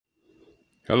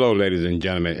Hello, ladies and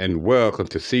gentlemen, and welcome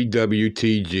to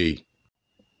CWTG.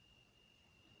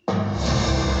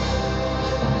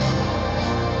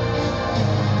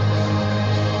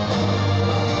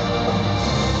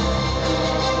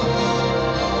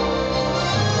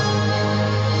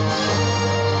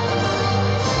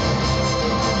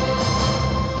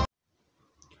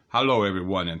 Hello,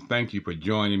 everyone, and thank you for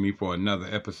joining me for another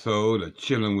episode of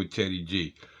Chilling with Teddy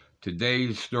G.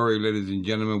 Today's story, ladies and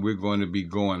gentlemen, we're going to be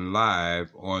going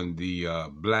live on the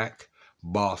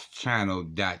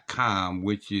blackbosschannel.com,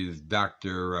 which is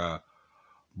Dr.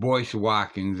 Boyce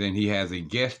Watkins, and he has a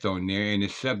guest on there, and the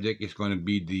subject is going to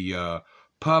be the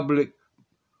public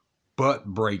butt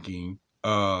breaking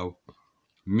of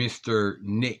Mr.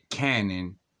 Nick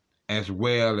Cannon, as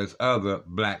well as other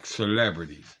black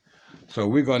celebrities. So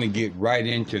we're going to get right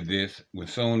into this.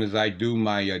 As soon as I do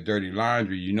my dirty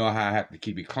laundry, you know how I have to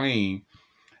keep it clean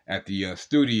at the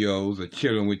studios of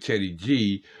Chilling with Teddy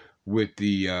G with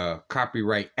the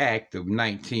Copyright Act of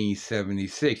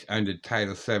 1976 under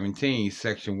Title 17,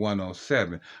 Section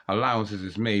 107. Allowances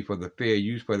is made for the fair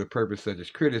use for the purpose such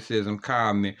as criticism,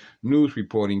 comment, news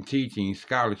reporting, teaching,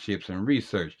 scholarships, and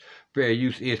research. Fair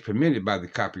use is permitted by the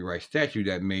copyright statute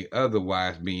that may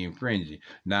otherwise be infringing.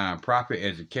 Non-profit,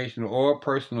 educational, or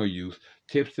personal use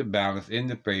tips the balance in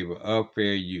the favor of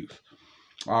fair use.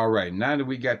 All right, now that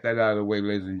we got that out of the way,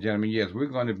 ladies and gentlemen, yes, we're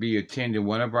going to be attending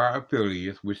one of our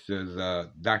affiliates, which is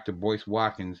Dr. Boyce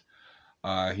Watkins.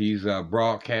 He's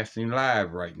broadcasting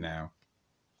live right now,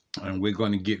 and we're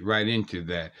going to get right into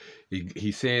that.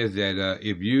 He says that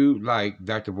if you like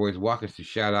Dr. Boyce Watkins to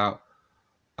shout out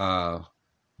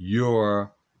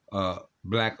your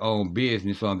black-owned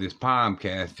business on this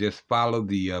podcast, just follow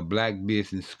the Black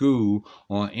Business School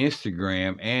on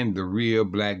Instagram and the Real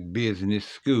Black Business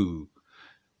School.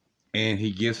 And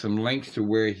he gives some links to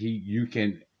where you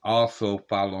can also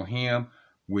follow him,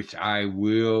 which I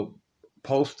will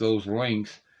post those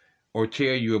links or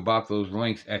tell you about those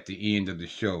links at the end of the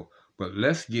show. But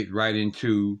let's get right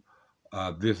into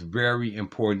this very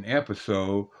important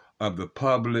episode of the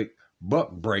public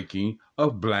buck breaking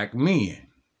of black men.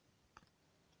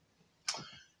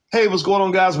 Hey, what's going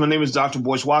on, guys? My name is Dr.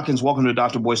 Boyce Watkins. Welcome to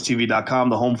drboycetv.com,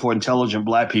 the home for intelligent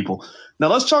black people. Now,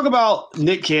 let's talk about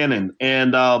Nick Cannon.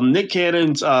 And Nick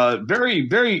Cannon's very,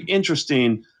 very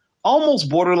interesting, almost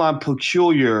borderline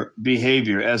peculiar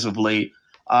behavior as of late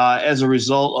as a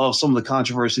result of some of the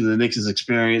controversy that Nick has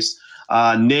experienced.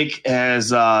 Nick has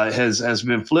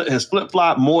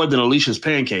flip-flopped more than Alicia's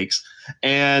pancakes.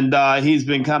 And he's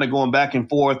been kind of going back and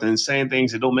forth and saying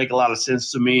things that don't make a lot of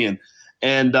sense to me.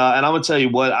 And I'm gonna tell you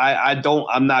what,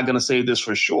 I'm not gonna say this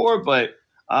for sure, but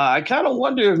I kind of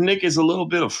wonder if Nick is a little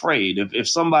bit afraid. If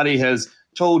somebody has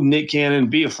told Nick Cannon,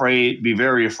 be afraid, be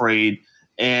very afraid,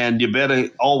 and you better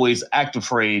always act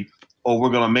afraid, or we're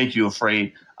gonna make you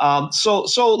afraid. So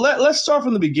let's start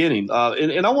from the beginning.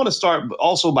 And I want to start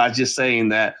also by just saying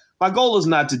that my goal is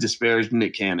not to disparage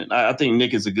Nick Cannon. I think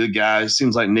Nick is a good guy. It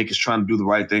seems like Nick is trying to do the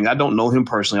right thing. I don't know him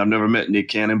personally. I've never met Nick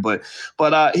Cannon, but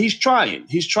he's trying.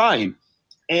 He's trying.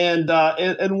 And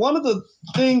one of the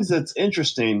things that's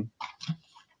interesting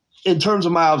in terms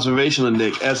of my observation of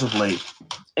Nick as of late,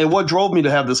 and what drove me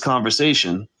to have this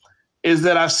conversation, is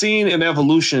that I've seen an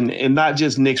evolution in not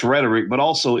just Nick's rhetoric, but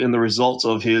also in the results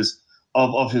of his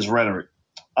rhetoric.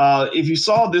 If you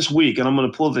saw this week, and I'm going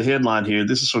to pull the headline here,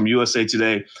 this is from USA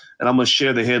Today, and I'm going to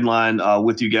share the headline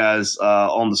with you guys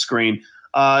on the screen.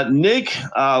 Nick,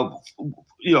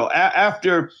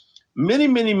 after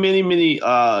many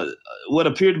what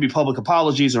appeared to be public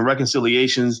apologies and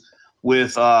reconciliations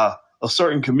with a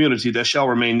certain community that shall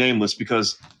remain nameless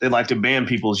because they like to ban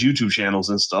people's YouTube channels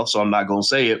and stuff. So I'm not going to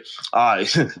say it.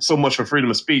 So much for freedom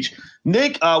of speech.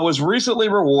 Nick was recently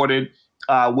rewarded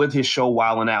with his show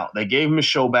Wildin' Out. They gave him his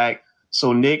show back.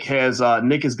 So Nick is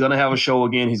going to have a show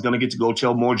again. He's going to get to go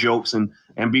tell more jokes and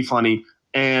be funny.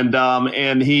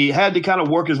 And he had to kind of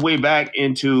work his way back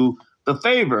into the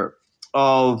favor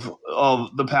of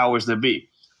the powers that be,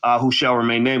 who shall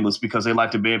remain nameless because they like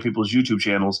to ban people's YouTube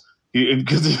channels.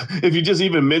 Because if you just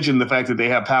even mention the fact that they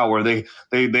have power, they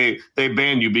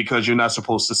ban you because you're not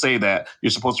supposed to say that. You're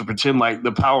supposed to pretend like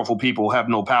the powerful people have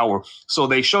no power. So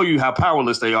they show you how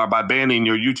powerless they are by banning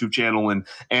your YouTube channel and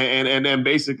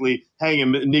basically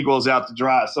hanging Negroes out to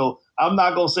dry. So I'm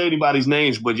not going to say anybody's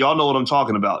names, but y'all know what I'm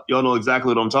talking about. Y'all know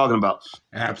exactly what I'm talking about.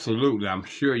 Absolutely. I'm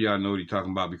sure y'all know what he's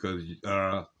talking about because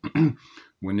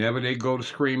whenever they go to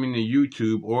screaming to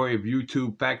YouTube, or if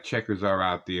YouTube fact checkers are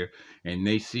out there and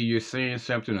they see you're saying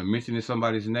something or mentioning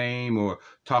somebody's name or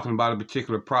talking about a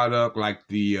particular product like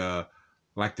the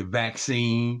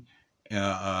vaccine,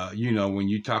 You know, when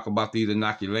you talk about these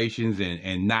inoculations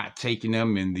and not taking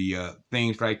them and the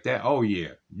things like that, oh yeah,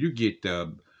 you get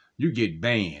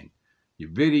banned. Your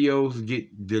videos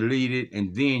get deleted,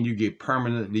 and then you get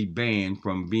permanently banned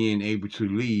from being able to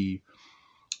leave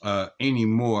any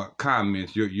more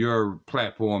comments. Your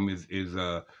platform is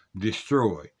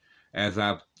destroyed, as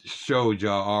I've showed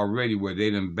y'all already, where they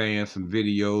done banned some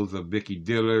videos of Vicky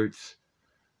Dillard's,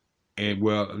 and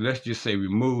well, let's just say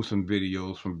remove some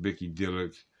videos from Vicky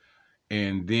Dillard's,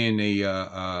 and then they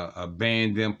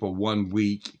banned them for 1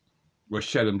 week, or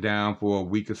shut them down for a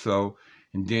week or so,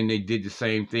 and then they did the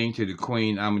same thing to the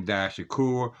Queen Ahmadiyya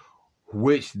Shakur,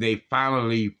 which they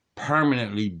finally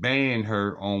permanently banned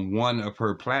her on one of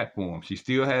her platforms. She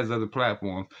still has other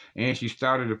platforms, and she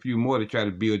started a few more to try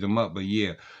to build them up. But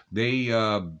yeah, they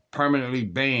permanently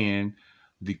banned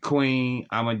the Queen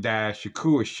Ahmadiyya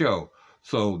Shakur show.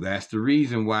 So that's the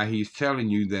reason why he's telling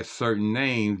you that certain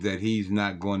names that he's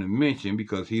not going to mention,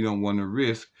 because he don't want to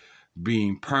risk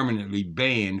being permanently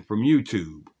banned from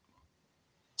YouTube.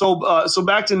 So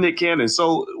back to Nick Cannon.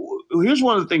 So here's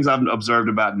one of the things I've observed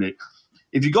about Nick.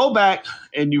 If you go back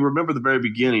and you remember the very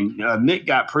beginning, Nick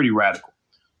got pretty radical.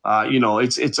 You know,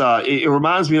 it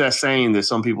reminds me of that saying that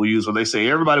some people use where they say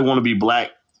everybody want to be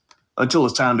black until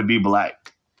it's time to be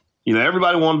black. You know,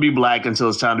 everybody want to be black until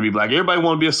it's time to be black. Everybody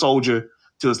want to be a soldier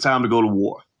till it's time to go to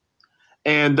war.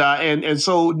 And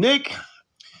so Nick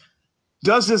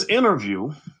does this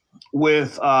interview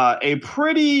with a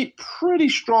pretty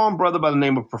strong brother by the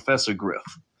name of Professor Griff.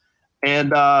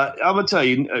 And I'm gonna tell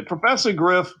you, Professor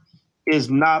Griff is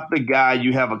not the guy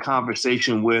you have a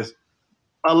conversation with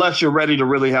unless you're ready to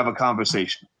really have a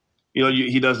conversation. You know,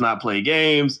 he does not play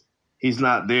games. He's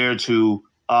not there to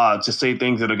say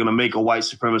things that are going to make a white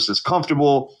supremacist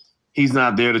comfortable. He's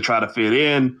not there to try to fit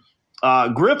in.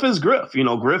 Griff is Griff. You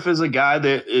know, Griff is a guy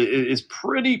that is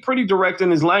pretty direct in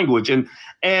his language, and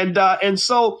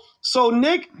so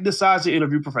Nick decides to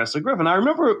interview Professor Griff. And I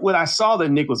remember when I saw that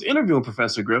Nick was interviewing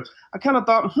Professor Griff, I kind of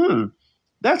thought,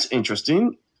 that's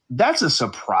interesting. That's a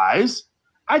surprise.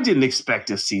 I didn't expect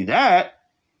to see that.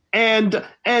 And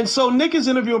so Nick is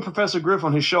interviewing Professor Griff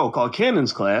on his show called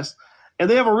Cannon's Class, and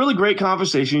they have a really great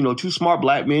conversation. You know, two smart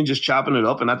black men just chopping it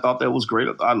up, and I thought that was great.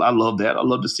 I love that. I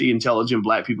love to see intelligent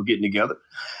black people getting together.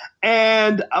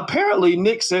 And apparently,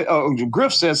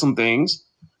 Griff said some things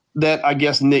that I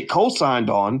guess Nick co-signed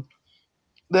on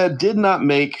that did not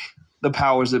make the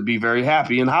powers that be very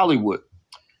happy in Hollywood.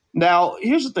 Now,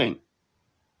 here's the thing.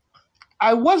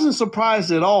 I wasn't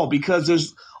surprised at all, because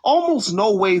there's almost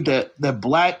no way that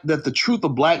the truth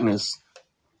of blackness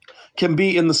can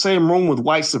be in the same room with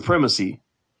white supremacy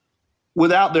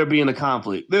without there being a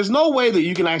conflict. There's no way that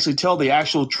you can actually tell the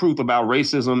actual truth about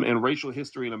racism and racial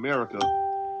history in America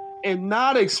and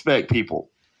not expect people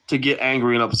to get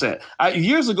angry and upset.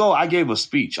 Years ago, I gave a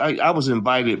speech. I was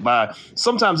invited by,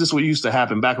 sometimes this is what used to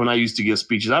happen back when I used to give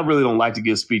speeches. I really don't like to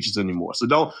give speeches anymore. So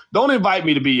don't invite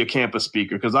me to be your campus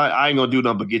speaker, because I ain't gonna do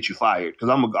nothing but get you fired, because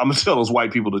I'm gonna tell those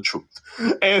white people the truth.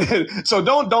 And so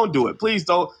don't do it. Please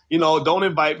don't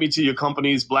invite me to your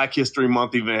company's Black History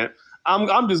Month event.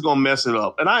 I'm just gonna mess it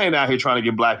up. And I ain't out here trying to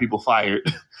get black people fired.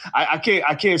 I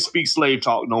can't speak slave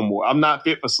talk no more. I'm not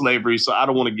fit for slavery, so I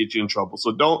don't want to get you in trouble.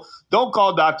 So don't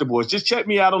call Dr. Boyce. Just check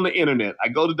me out on the internet. I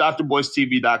go to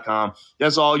drboycetv.com.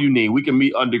 That's all you need. We can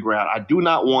meet underground. I do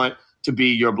not want to be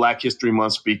your Black History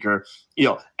Month speaker, you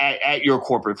know, at your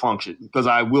corporate function, because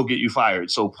I will get you fired.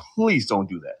 So please don't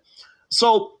do that.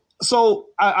 So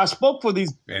I spoke for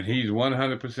these. And he's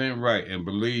 100% right. And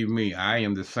believe me, I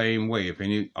am the same way. If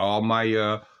all my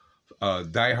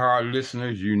diehard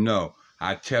listeners, you know,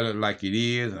 I tell it like it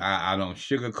is. I don't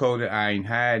sugarcoat it. I ain't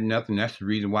hiding nothing. That's the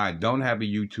reason why I don't have a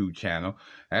YouTube channel.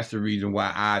 That's the reason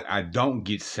why I don't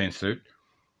get censored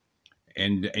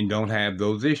and don't have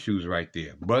those issues right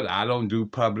there. But I don't do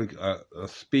public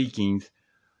speakings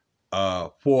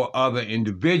for other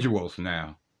individuals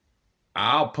now.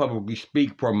 I'll publicly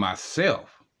speak for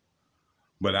myself,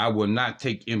 but I will not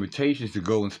take invitations to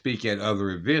go and speak at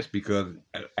other events, because,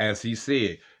 as he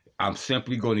said, I'm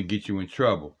simply going to get you in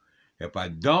trouble. If I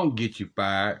don't get you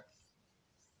fired,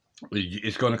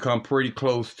 it's going to come pretty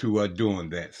close to doing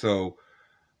that. So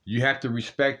you have to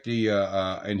respect the,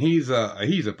 and he's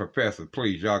a professor.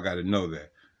 Please, y'all got to know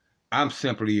that. I'm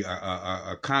simply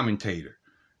a commentator,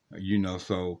 you know,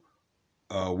 so.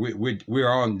 We're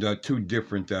on the two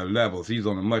different levels. He's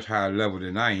on a much higher level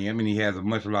than I am, and he has a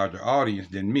much larger audience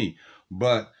than me.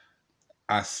 But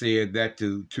I said that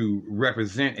to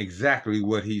represent exactly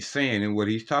what he's saying and what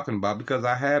he's talking about, because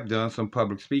I have done some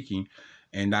public speaking,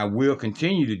 and I will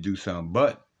continue to do some.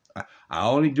 But I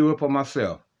only do it for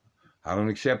myself. I don't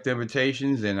accept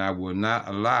invitations, and I will not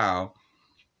allow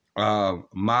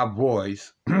my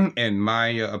voice and my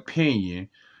opinion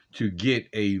to get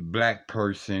a black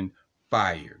person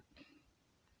fired.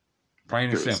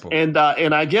 Plain and simple. And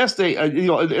I guess they,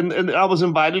 and I was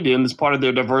invited in as part of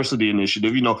their diversity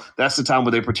initiative. That's the time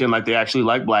where they pretend like they actually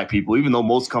like black people, even though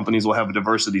most companies will have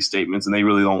diversity statements and they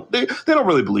really don't. They don't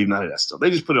really believe none of that stuff. They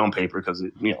just put it on paper because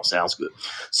it sounds good.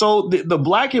 So the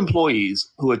black employees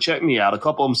who had checked me out, a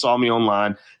couple of them saw me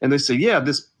online and they said, yeah,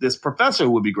 this professor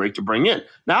would be great to bring in.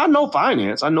 Now I know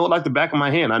finance. I know it like the back of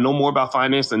my hand. I know more about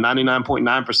finance than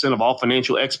 99.9% of all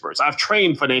financial experts. I've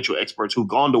trained financial experts who've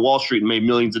gone to Wall Street and made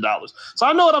millions of dollars. So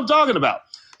I know what I'm talking about.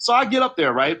 So I get up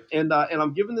there, right? And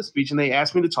I'm giving the speech and they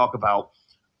asked me to talk about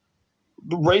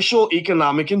the racial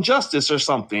economic injustice or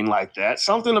something like that.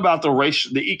 Something about the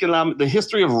racial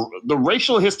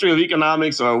history of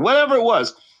economics or whatever it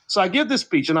was. So I give this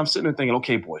speech and I'm sitting there thinking,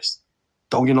 okay, boys,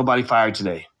 don't get nobody fired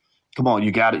today. Come on,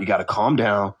 you got it. You got to calm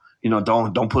down.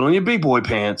 Don't put on your big boy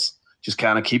pants. Just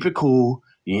kind of keep it cool.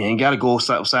 You ain't got to go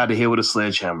upside the head with a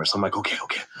sledgehammer. So I'm like, okay,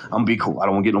 I'm going to be cool. I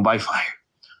don't want to get nobody fired.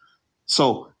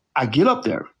 So I get up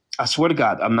there. I swear to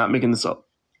God, I'm not making this up.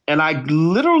 And I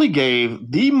literally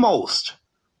gave the most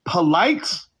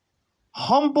polite,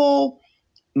 humble,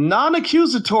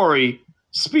 non-accusatory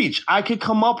speech I could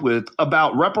come up with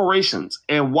about reparations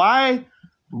and why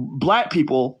black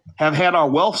people have had our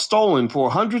wealth stolen for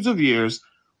hundreds of years,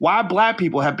 why black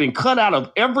people have been cut out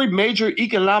of every major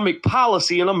economic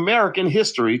policy in American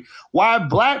history, why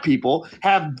black people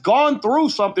have gone through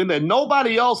something that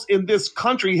nobody else in this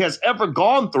country has ever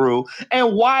gone through,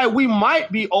 and why we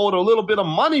might be owed a little bit of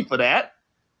money for that.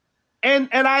 And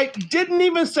I didn't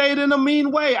even say it in a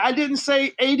mean way. I didn't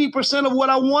say 80% of what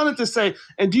I wanted to say.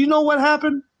 And do you know what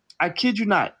happened? I kid you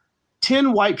not.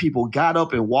 10 white people got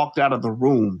up and walked out of the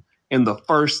room in the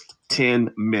first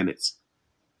 10 minutes.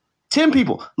 10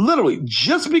 people, literally,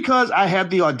 just because I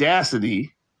had the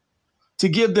audacity to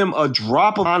give them a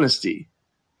drop of honesty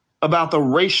about the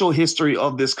racial history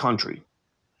of this country.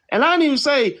 And I didn't even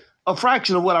say a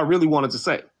fraction of what I really wanted to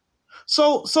say.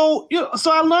 So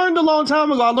I learned a long time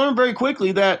ago, I learned very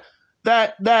quickly that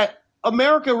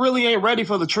America really ain't ready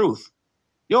for the truth.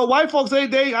 White folks,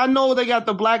 I know they got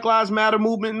the Black Lives Matter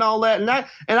movement and all that, and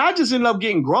I just ended up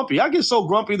getting grumpy. I get so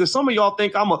grumpy that some of y'all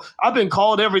think I've been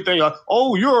called everything.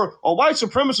 You're a white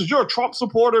supremacist, you're a Trump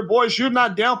supporter, boys, you're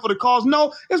not down for the cause.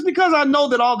 No, it's because I know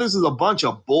that all this is a bunch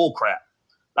of bull crap.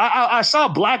 I saw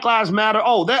Black Lives Matter.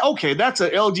 That's an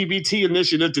LGBT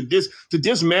initiative to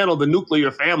dismantle the nuclear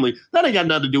family. That ain't got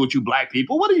nothing to do with you black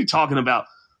people. What are you talking about?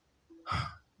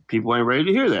 People ain't ready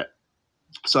to hear that.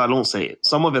 So I don't say it.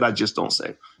 Some of it I just don't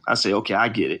say. I say, okay, I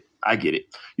get it.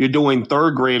 You're doing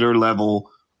third grader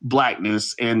level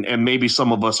blackness, and maybe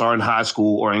some of us are in high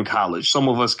school or in college. Some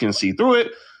of us can see through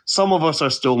it. Some of us are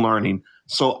still learning.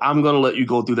 So I'm going to let you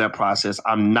go through that process.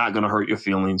 I'm not going to hurt your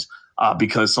feelings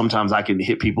because sometimes I can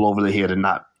hit people over the head and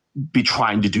not be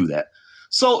trying to do that.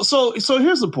 So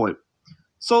here's the point.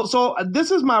 So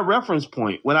this is my reference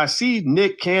point. When I see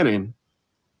Nick Cannon,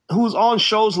 who's on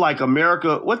shows like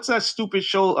America, what's that stupid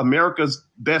show, America's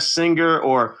Best Singer,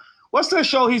 or what's that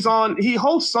show he's on? He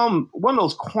hosts one of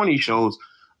those corny shows.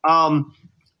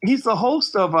 He's the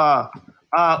host of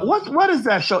what is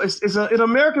that show? It's it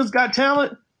America's Got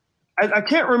Talent. I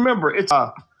can't remember. It's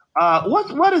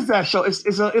what is that show? It's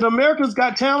it America's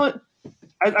Got Talent.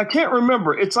 I can't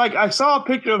remember. It's like I saw a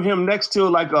picture of him next to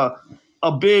like a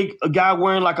guy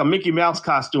wearing like a Mickey Mouse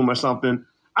costume or something.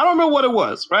 I don't remember what it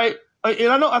was, right?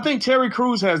 And I think Terry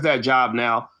Crews has that job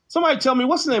now. Somebody tell me,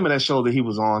 what's the name of that show that he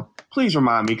was on? Please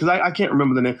remind me, because I can't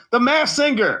remember the name. The Masked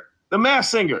Singer.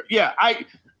 Yeah, I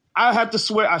have to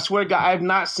swear, I swear to God, I have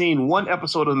not seen one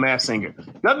episode of The Masked Singer.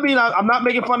 Doesn't mean I'm not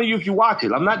making fun of you if you watch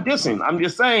it. I'm not dissing. I'm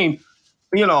just saying,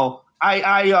 I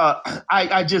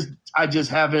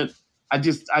just haven't.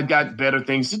 I got better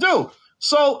things to do.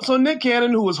 So Nick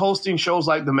Cannon, who was hosting shows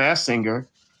like The Masked Singer,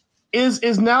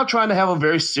 is now trying to have a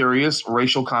very serious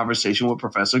racial conversation with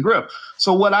Professor Griff.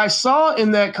 So what I saw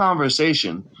in that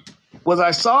conversation was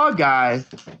I saw a guy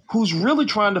who's really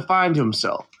trying to find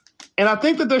himself. And I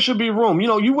think that there should be room.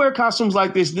 You wear costumes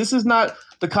like this. This is not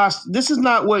this is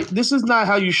not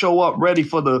how you show up ready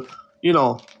for the,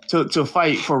 to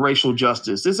fight for racial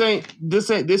justice. They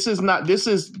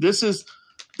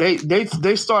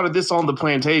started this on the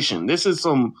plantation. This is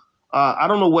some I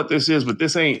don't know what this is, but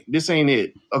this ain't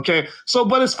it. Okay. So,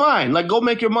 but it's fine. Like, go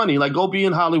make your money. Like, go be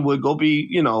in Hollywood. Go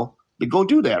be, go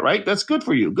do that. Right. That's good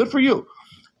for you. Good for you.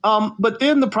 But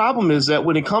then the problem is that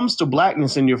when it comes to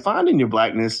blackness and you're finding your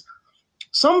blackness,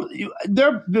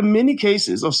 there have been many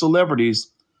cases of celebrities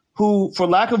who, for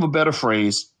lack of a better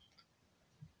phrase,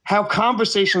 have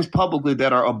conversations publicly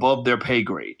that are above their pay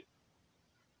grade.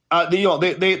 They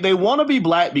want to be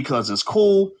black because it's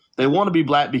cool. They want to be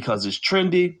black because it's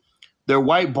trendy. Their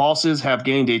white bosses have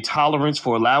gained a tolerance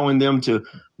for allowing them to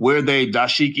wear their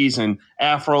dashikis and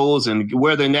afros and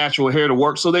wear their natural hair to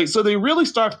work. So they really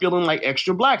start feeling like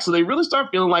extra black. So they really start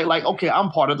feeling like okay, I'm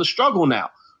part of the struggle now,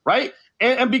 right?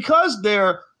 And because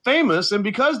they're famous and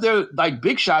because they're like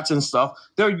big shots and stuff,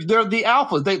 they're the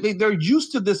alphas. They're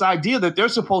used to this idea that they're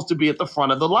supposed to be at the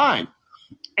front of the line.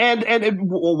 And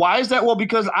why is that? Well,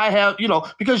 because I have,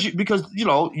 because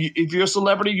if you're a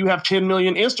celebrity, you have 10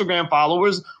 million Instagram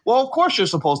followers. Well, of course you're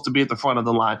supposed to be at the front of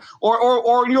the line,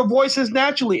 or your voice is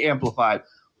naturally amplified.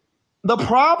 The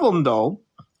problem, though,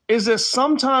 is that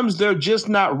sometimes they're just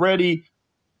not ready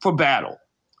for battle.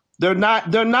 They're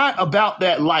not about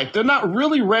that life. They're not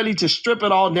really ready to strip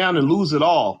it all down and lose it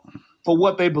all for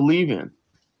what they believe in.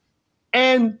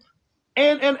 And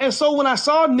so when I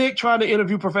saw Nick trying to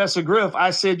interview Professor Griff,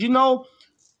 I said,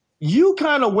 you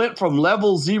kind of went from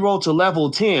level 0 to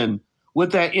level 10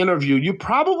 with that interview. You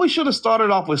probably should have started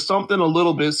off with something a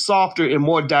little bit softer and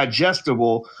more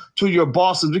digestible to your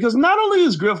bosses, because not only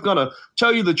is Griff going to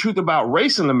tell you the truth about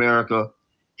race in America,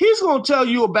 he's going to tell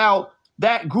you about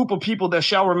that group of people that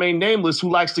shall remain nameless who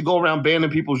likes to go around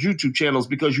banning people's YouTube channels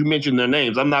because you mentioned their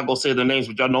names. I'm not going to say their names,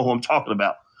 but y'all know who I'm talking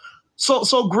about.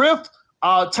 So Griff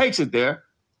takes it there.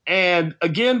 And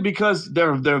again, because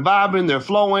they're vibing, they're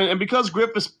flowing, and because Griff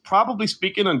is probably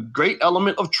speaking a great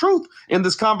element of truth in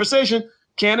this conversation,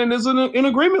 Cannon is in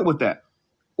agreement with that.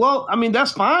 Well, I mean,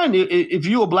 that's fine if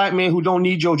you're a black man who don't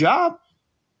need your job.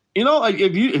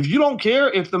 If you don't care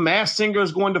if the Masked Singer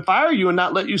is going to fire you and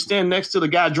not let you stand next to the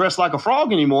guy dressed like a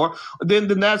frog anymore, then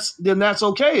that's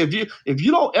okay. If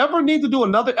you don't ever need to do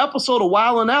another episode of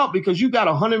Wildin' Out because you got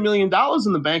 $100 million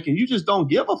in the bank and you just don't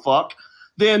give a fuck,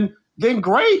 then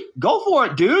great, go for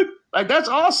it, dude. Like, that's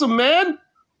awesome, man.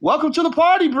 Welcome to the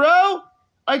party, bro.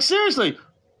 Like, seriously.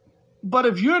 But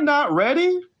if you're not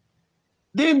ready,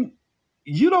 then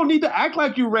you don't need to act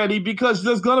like you're ready, because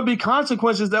there's going to be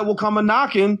consequences that will come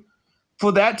a-knocking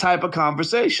for that type of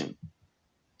conversation.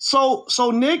 So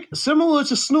Nick, similar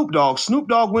to Snoop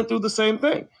Dogg went through the same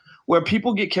thing, where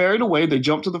people get carried away, they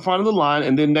jump to the front of the line,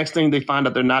 and then next thing they find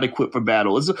out they're not equipped for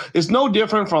battle. It's no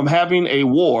different from having a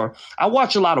war. I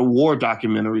watch a lot of war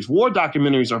documentaries. War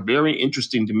documentaries are very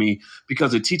interesting to me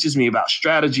because it teaches me about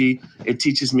strategy. It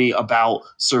teaches me about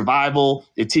survival.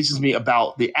 It teaches me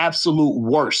about the absolute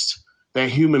worst that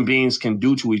human beings can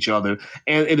do to each other.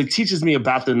 And it teaches me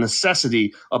about the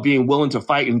necessity of being willing to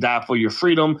fight and die for your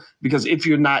freedom, because if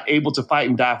you're not able to fight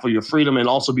and die for your freedom and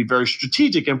also be very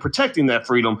strategic in protecting that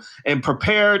freedom and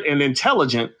prepared and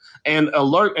intelligent and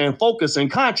alert and focused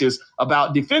and conscious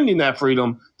about defending that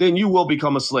freedom, then you will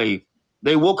become a slave.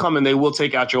 They will come and they will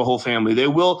take out your whole family. They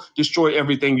will destroy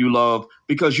everything you love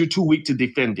because you're too weak to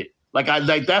defend it. Like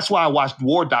that's why I watch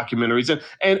war documentaries.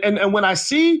 And when I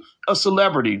see a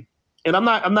celebrity, and I'm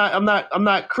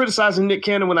not criticizing Nick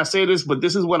Cannon when I say this, but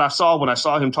this is what I saw when I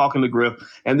saw him talking to Griff,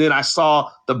 and then I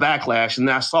saw the backlash, and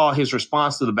then I saw his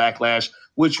response to the backlash,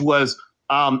 which was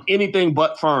anything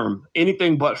but firm.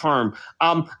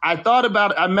 I thought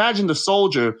about it. I imagined a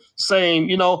soldier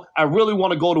saying, I really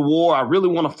want to go to war. I really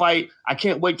want to fight. I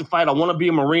can't wait to fight. I want to be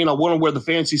a Marine. I want to wear the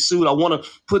fancy suit. I want to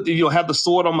put have the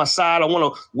sword on my side. I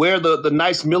want to wear the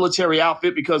nice military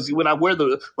outfit, because when I wear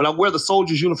the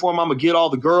soldier's uniform, I'm gonna get all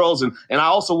the girls. And I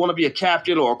also want to be a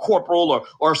captain or a corporal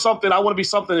or something. I want to be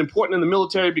something important in the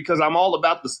military because I'm all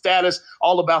about the status,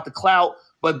 all about the clout.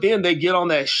 But then they get on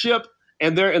that ship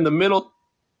and they're in the middle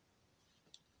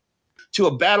to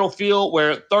a battlefield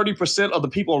where 30% of the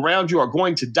people around you are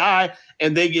going to die,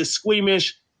 and they get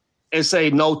squeamish and say,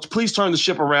 no, please turn the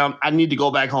ship around. I need to go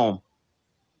back home.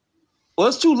 Well,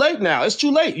 it's too late now. It's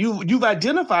too late. You've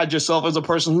identified yourself as a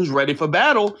person who's ready for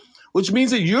battle, which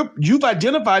means that you've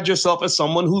identified yourself as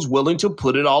someone who's willing to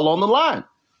put it all on the line.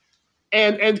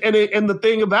 And the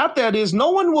thing about that is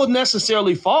no one will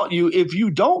necessarily fault you if you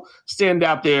don't stand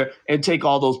out there and take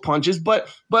all those punches, but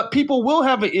people will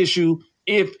have an issue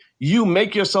if you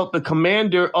make yourself the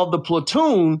commander of the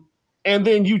platoon and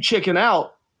then you chicken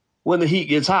out when the heat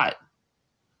gets hot.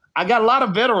 I got a lot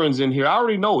of veterans in here. I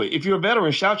already know it. If you're a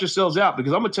veteran, shout yourselves out,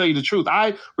 because I'm going to tell you the truth.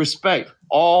 I respect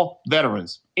all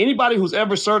veterans. Anybody who's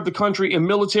ever served the country in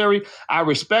military, I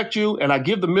respect you, and I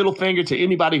give the middle finger to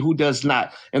anybody who does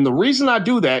not. And the reason I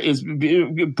do that is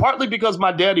partly because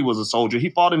my daddy was a soldier.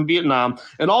 He fought in Vietnam,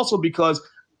 and also because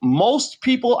most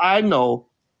people I know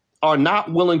are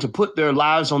not willing to put their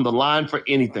lives on the line for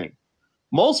anything.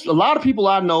 A lot of people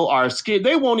I know are scared.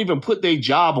 They won't even put their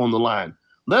job on the line,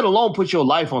 let alone put your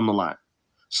life on the line.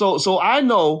 So I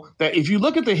know that if you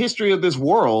look at the history of this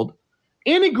world,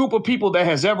 any group of people that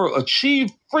has ever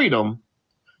achieved freedom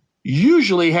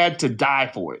usually had to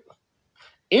die for it.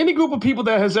 Any group of people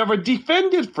that has ever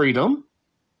defended freedom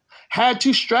had to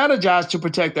strategize to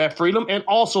protect that freedom and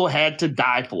also had to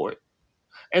die for it.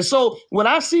 And so when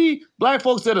I see black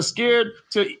folks that are scared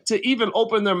to even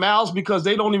open their mouths because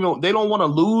they don't want to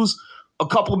lose a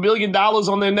couple $1 million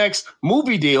on their next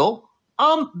movie deal,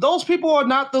 those people are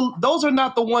not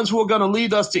the ones who are going to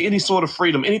lead us to any sort of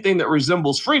freedom, anything that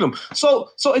resembles freedom. So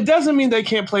it doesn't mean they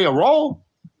can't play a role.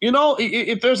 You know,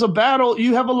 if there's a battle,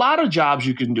 you have a lot of jobs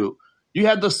you can do. You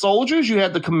had the soldiers, you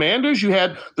had the commanders, you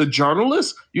had the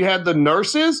journalists, you had the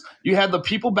nurses, you had the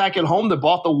people back at home that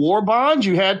bought the war bonds,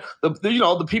 you had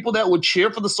the people that would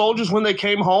cheer for the soldiers when they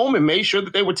came home and made sure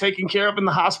that they were taken care of in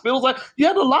the hospitals. Like, you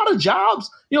had a lot of jobs.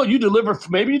 You know,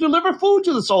 maybe you deliver food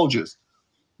to the soldiers.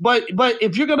 But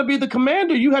if you're going to be the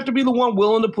commander, you have to be the one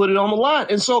willing to put it on the line.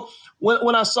 And so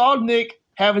when I saw Nick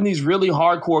having these really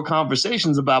hardcore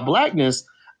conversations about blackness,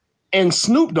 and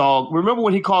Snoop Dogg, remember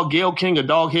when he called Gayle King a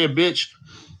doghead bitch?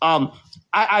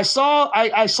 I saw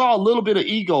a little bit of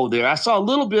ego there. I saw a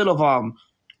little bit of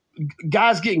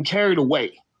guys getting carried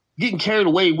away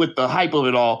with the hype of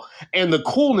it all and the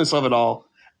coolness of it all.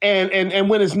 And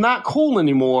when it's not cool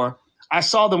anymore, I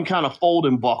saw them kind of fold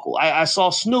and buckle. I saw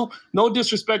Snoop. No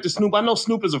disrespect to Snoop. I know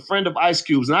Snoop is a friend of Ice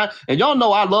Cube's, and y'all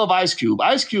know I love Ice Cube.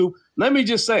 Ice Cube, let me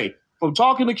just say, from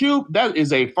talking to Cube, that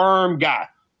is a firm guy.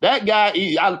 That guy,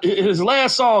 his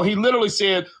last song, he literally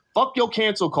said, "Fuck your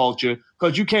cancel culture,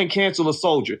 because you can't cancel a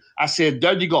soldier." I said,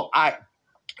 there you go.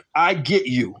 I get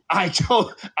you. I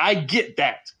get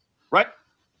that, right?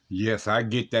 Yes, I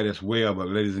get that as well. But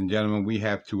ladies and gentlemen, we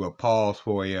have to pause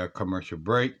for a commercial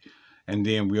break, and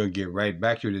then we'll get right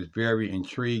back to this very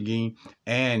intriguing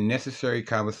and necessary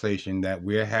conversation that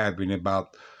we're having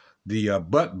about the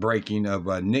butt breaking of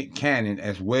Nick Cannon,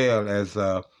 as well as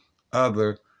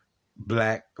other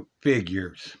black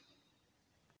figures.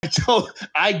 So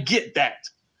I get that,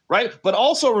 right? But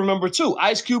also remember too,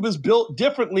 Ice Cube is built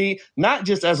differently, not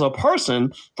just as a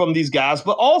person from these guys,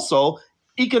 but also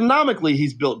economically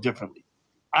he's built differently.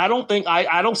 I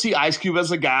don't see Ice Cube as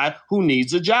a guy who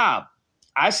needs a job.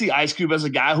 I see Ice Cube as a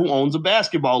guy who owns a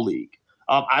basketball league.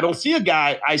 I don't see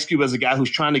Ice Cube as a guy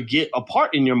who's trying to get a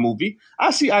part in your movie.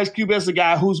 I see Ice Cube as a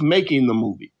guy who's making the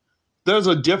movie. There's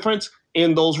a difference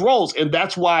in those roles, and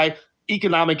that's why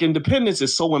economic independence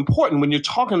is so important when you're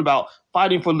talking about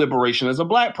fighting for liberation as a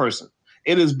black person.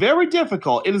 It is very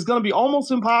difficult. It is going to be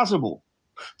almost impossible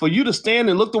for you to stand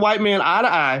and look the white man eye to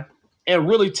eye and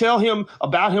really tell him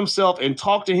about himself and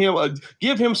talk to him,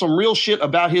 give him some real shit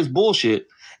about his bullshit,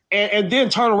 and then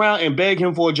turn around and beg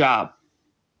him for a job.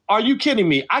 Are you kidding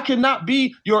me? I cannot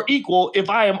be your equal if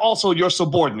I am also your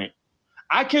subordinate.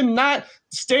 I cannot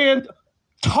stand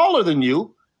taller than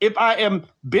you if I am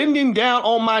bending down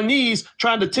on my knees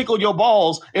trying to tickle your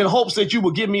balls in hopes that you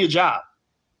will give me a job.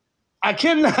 I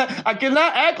cannot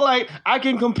act like I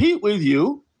can compete with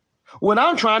you when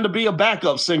I'm trying to be a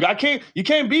backup singer. You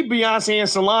can't be Beyonce and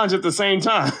Solange at the same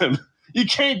time. You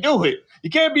can't do it.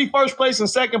 You can't be first place and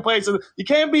second place. You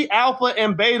can't be alpha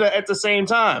and beta at the same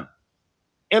time.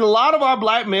 And a lot of our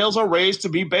black males are raised to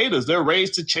be betas. They're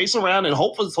raised to chase around and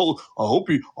hope for this whole, I hope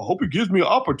he gives me an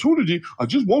opportunity. I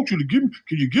just want you to can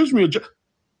you give me a job?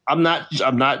 I'm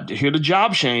not here to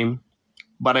job shame,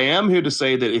 but I am here to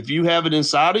say that if you have it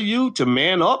inside of you to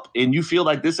man up and you feel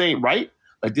like this ain't right,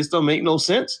 like this don't make no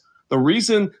sense, the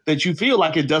reason that you feel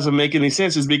like it doesn't make any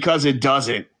sense is because it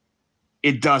doesn't.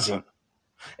 It doesn't.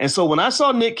 And so when I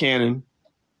saw Nick Cannon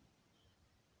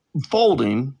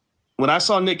folding, when I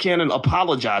saw Nick Cannon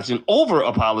apologizing,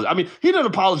 over-apologize, I mean, he didn't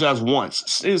apologize once.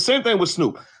 Same thing with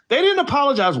Snoop. They didn't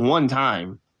apologize one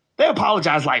time. They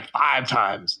apologized like 5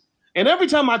 times. And every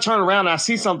time I turn around and I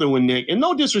see something with Nick, and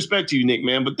no disrespect to you, Nick,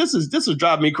 man, but this is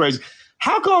driving me crazy.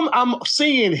 How come I'm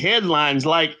seeing headlines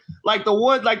like the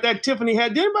one like that Tiffany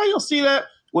had? Did anybody else see that?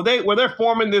 Where they're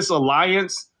forming this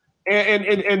alliance?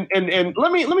 And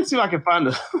let me see if I can find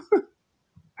it.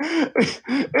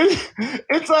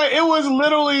 It's like it was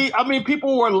literally. I mean,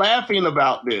 people were laughing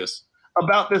about this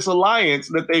alliance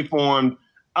that they formed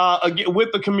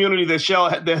with the community that shall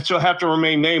have to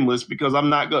remain nameless because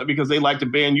because they like to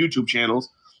ban YouTube channels.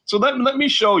 So let me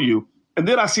show you. And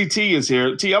then I see T is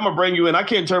here. T, I'm gonna bring you in. I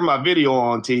can't turn my video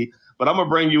on, T, but I'm gonna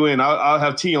bring you in. I'll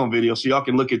have T on video so y'all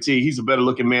can look at T. He's a better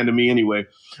looking man than me anyway.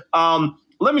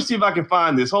 Let me see if I can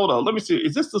find this. Hold on. Let me see.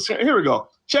 Is this the? Here we go.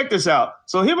 Check this out.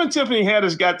 So him and Tiffany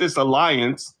Haddish got this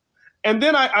alliance, And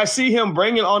then I see him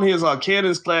bringing on his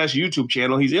Cannon's Class YouTube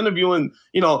channel. He's interviewing,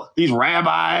 these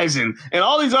rabbis and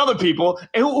all these other people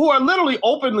who are literally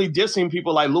openly dissing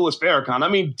people like Louis Farrakhan. I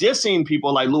mean, dissing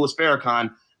people like Louis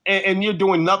Farrakhan, and you're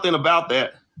doing nothing about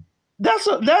that.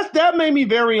 That made me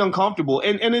very uncomfortable.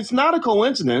 And it's not a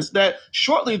coincidence that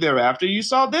shortly thereafter you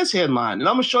saw this headline. And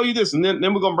I'm going to show you this, and then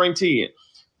we're going to bring T in.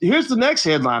 Here's the next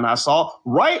headline I saw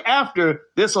right after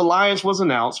this alliance was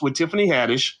announced with Tiffany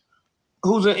Haddish,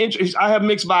 I have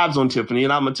mixed vibes on Tiffany,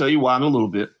 and I'm going to tell you why in a little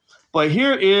bit. But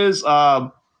here we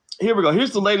go.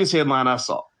 Here's the latest headline I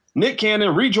saw. Nick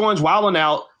Cannon rejoins Wild 'N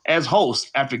Out as host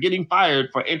after getting fired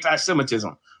for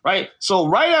anti-Semitism, right? So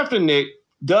right after Nick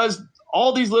does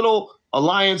all these little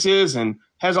alliances and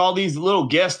has all these little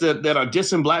guests that are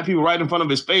dissing black people right in front of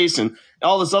his face and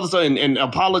all this other stuff and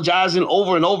apologizing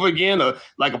over and over again, or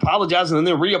like apologizing and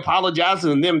then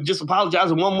re-apologizing and then just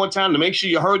apologizing one more time to make sure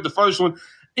you heard the first one.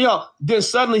 Then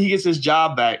suddenly he gets his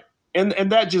job back. And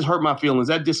that just hurt my feelings.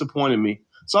 That disappointed me.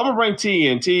 So I'm going to bring T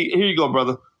in. T, here you go,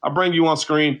 brother. I'll bring you on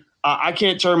screen. I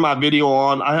can't turn my video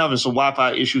on. I'm having some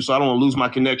Wi-Fi issues, so I don't want to lose my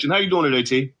connection. How you doing today,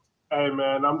 T? Hey,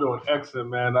 man, I'm doing excellent,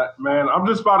 man. I'm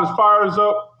just about as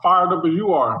fired up as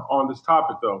you are on this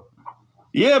topic, though.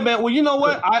 Yeah, man. Well, you know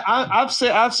what? I've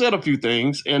said a few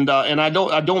things, and I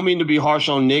don't mean to be harsh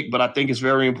on Nick, but I think it's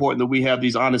very important that we have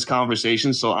these honest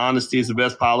conversations. So honesty is the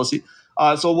best policy.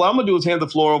 So what I'm going to do is hand the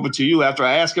floor over to you after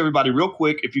I ask everybody real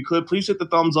quick, if you could, please hit the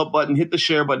thumbs up button, hit the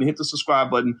share button, hit the subscribe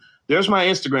button. There's my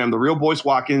Instagram, The Real Boyce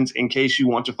Watkins, in case you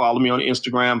want to follow me on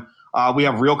Instagram. We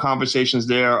have real conversations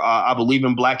there. I believe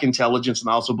in black intelligence, and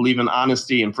I also believe in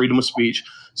honesty and freedom of speech.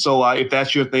 So if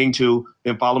that's your thing too,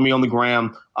 then follow me on the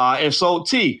gram. And so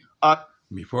T.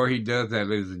 Before he does that,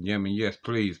 ladies and gentlemen, yes,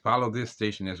 please follow this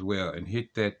station as well and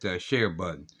hit that share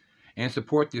button. And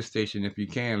support this station if you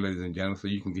can, ladies and gentlemen, so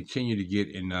you can continue to get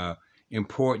in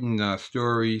important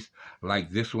stories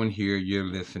like this one here you're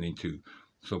listening to.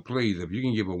 So please, if you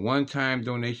can give a one-time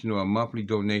donation or a monthly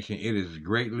donation, it is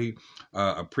greatly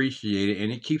appreciated,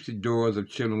 and it keeps the doors of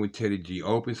Chilling with Teddy G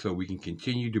open so we can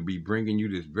continue to be bringing you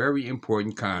this very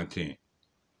important content.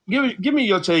 Give me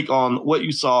your take on what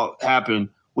you saw happen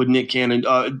with Nick Cannon.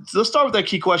 Let's start with that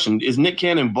key question. Is Nick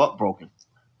Cannon butt broken?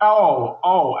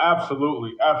 Oh,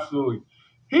 absolutely. Absolutely.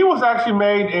 He was actually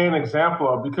made an example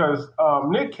of because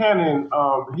Nick Cannon,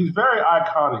 he's very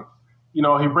iconic.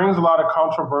 He brings a lot of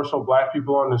controversial black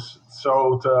people on this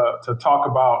show to talk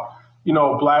about,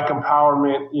 black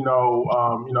empowerment. He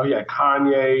had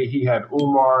Kanye, he had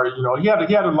Umar, he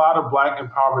had a lot of black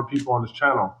empowerment people on his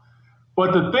channel.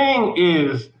 But the thing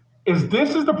is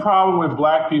this is the problem with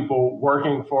black people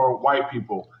working for white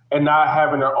people and not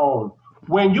having their own.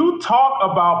 When you talk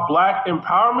about black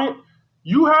empowerment,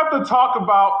 you have to talk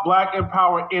about black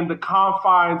empowerment in the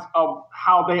confines of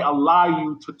how they allow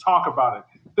you to talk about it.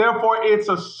 Therefore, it's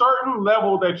a certain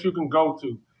level that you can go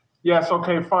to. Yes,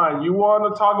 okay, fine. You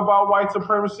want to talk about white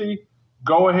supremacy?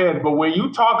 Go ahead. But when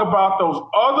you talk about those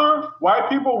other white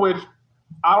people, which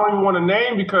I don't even want to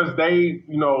name because they,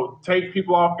 take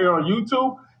people off here on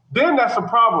YouTube, then that's a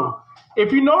problem.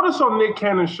 If you notice on Nick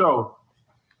Cannon's show,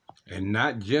 and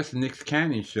not just Nick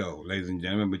Cannon's show, ladies and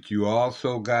gentlemen, but you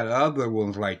also got other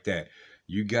ones like that.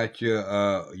 You got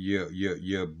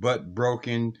your butt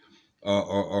broken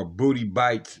or booty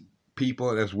bites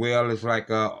people, as well as like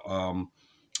Oprah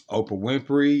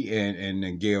Winfrey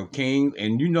and Gayle King,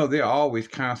 and they're always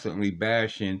constantly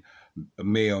bashing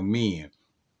male men,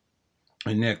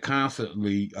 and they're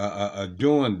constantly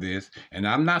doing this. And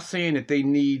I'm not saying that they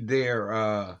need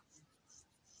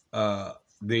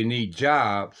they need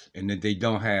jobs and that they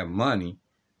don't have money,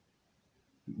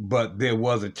 but there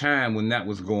was a time when that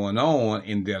was going on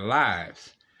in their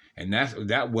lives, and that's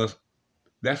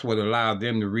what allowed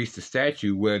them to reach the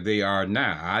statue where they are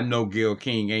now. I know Gayle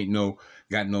King ain't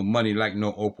got no money like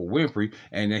no Oprah Winfrey,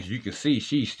 and as you can see,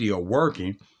 she's still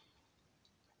working,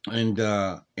 and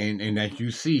as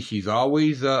you see, she's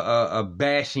always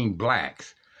bashing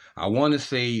blacks. I want to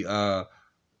say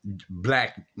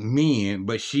black men,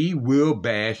 but she will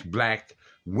bash black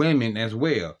women as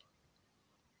well.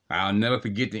 I'll never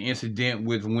forget the incident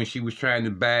with when she was trying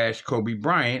to bash Kobe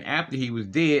Bryant after he was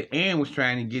dead, and was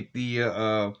trying to get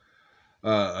the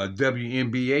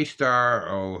WNBA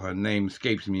star, her name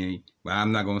escapes me, but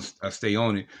I'm not going to stay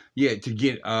on it. Yeah, to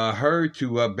get her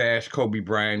to bash Kobe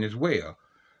Bryant as well.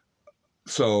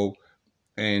 So,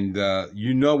 and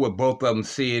what both of them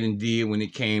said and did when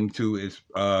it came to is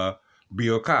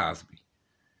Bill Cosby.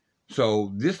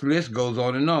 So this list goes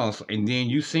on, and then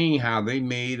you seen how they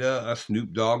made a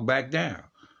Snoop Dogg back down.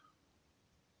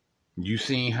 You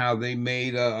seen how they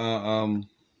made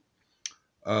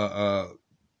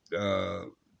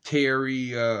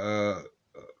Terry,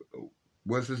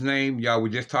 what's his name? Y'all were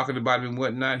just talking about him and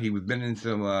whatnot. He was been in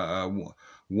some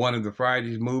one of the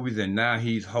Fridays movies, and now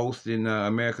he's hosting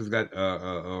America's Got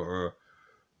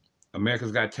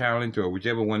Talent, or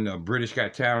whichever one, British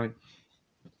Got Talent.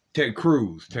 Terry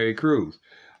Crews.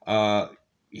 Uh,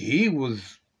 he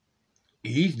was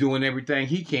he's doing everything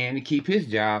he can to keep his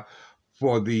job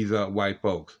for these white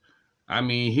folks. I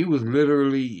mean, he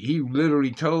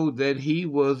literally told that he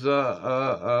was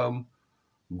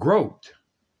groped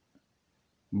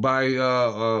by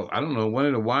I don't know, one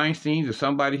of the Weinsteins or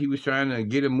somebody he was trying to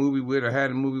get a movie with or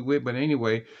had a movie with. But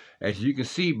anyway, as you can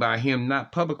see by him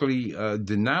not publicly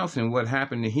denouncing what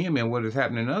happened to him and what is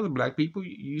happening to other black people,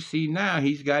 you see now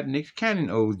he's got Nick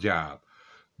Cannon's old job.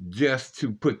 Just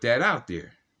to put that out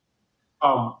there.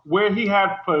 Where he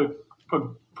had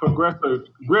progressive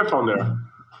grift on there.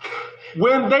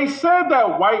 When they said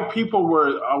that white people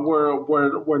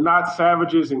were not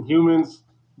savages and humans,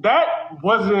 that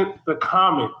wasn't the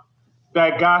comment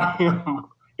that got him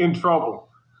in trouble.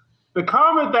 The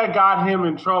comment that got him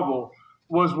in trouble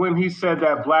was when he said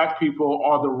that black people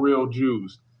are the real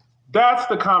Jews. That's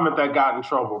the comment that got in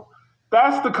trouble.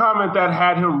 That's the comment that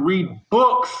had him read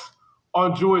books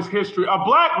on Jewish history. A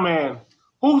black man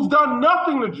who's done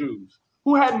nothing to Jews,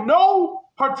 who had no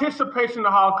participation in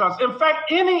the Holocaust. In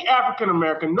fact, any African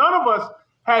American, none of us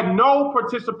had no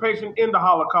participation in the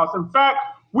Holocaust. In fact,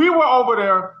 we were over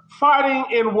there fighting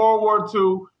in World War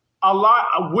II a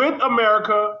lot with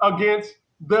America against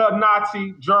the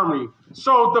Nazi Germany.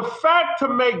 So the fact to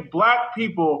make black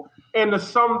people into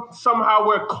somehow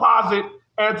we're closet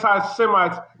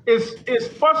anti-Semites is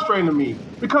frustrating to me,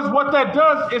 because what that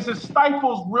does is it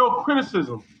stifles real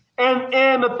criticism.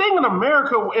 And the thing in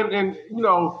America, and you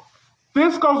know,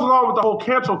 this goes along with the whole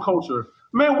cancel culture.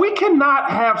 Man, we cannot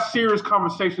have serious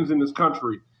conversations in this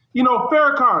country. You know,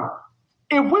 Farrakhan,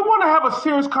 if we want to have a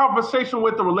serious conversation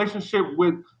with the relationship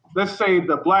with, let's say,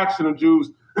 the blacks and the Jews,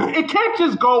 it can't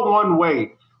just go one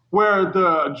way, where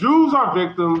the Jews are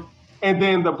victims and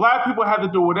then the black people have to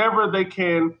do whatever they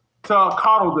can to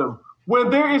coddle them. When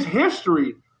there is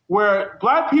history where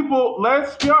black people,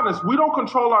 let's be honest, we don't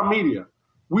control our media.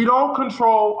 We don't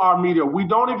control our media. We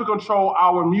don't even control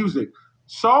our music.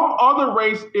 Some other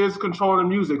race is controlling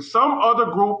the music. Some other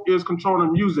group is controlling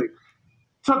the music.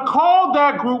 To call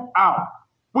that group out,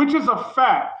 which is a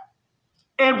fact,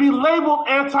 and be labeled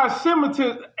anti-Semite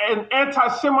and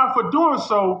anti-Semite for doing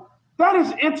so, that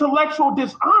is intellectual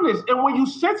dishonest. And when you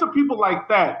censor people like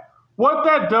that, what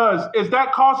that does is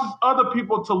that causes other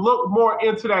people to look more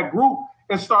into that group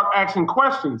and start asking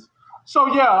questions.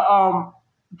 So yeah,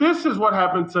 this is what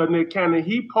happened to Nick Cannon.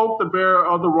 He poked the bear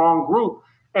of the wrong group.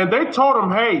 And they told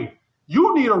him, hey,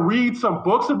 you need to read some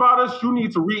books about us. You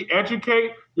need to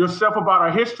re-educate yourself about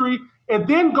our history, and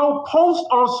then go post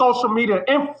on social media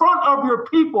in front of your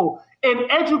people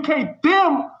and educate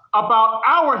them about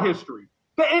our history.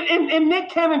 And Nick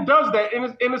Cannon does that,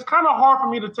 and it's kind of hard for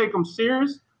me to take him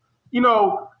serious. You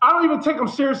know, I don't even take him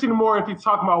serious anymore if he's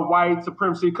talking about white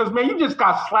supremacy, because, man, you just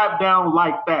got slapped down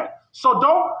like that. So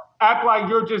don't act like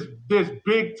you're just this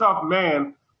big, tough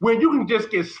man when you can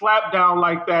just get slapped down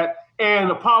like that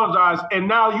and apologize, and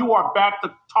now you are back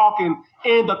to talking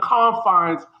in the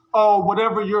confines of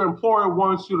whatever your employer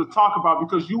wants you to talk about,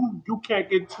 because you can't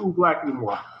get too black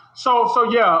anymore.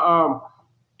 So yeah,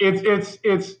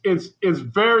 it's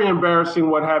very embarrassing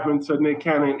what happened to Nick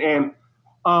Cannon. And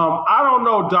I don't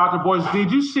know, Dr. Boyce,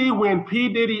 did you see when P.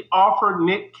 Diddy offered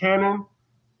Nick Cannon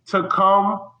to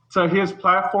come to his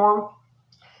platform?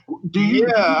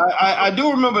 I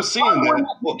do remember seeing that.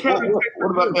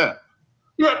 What about that?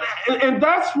 Yeah, and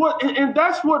that's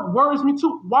what worries me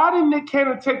too. Why didn't Nick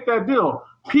Cannon take that deal?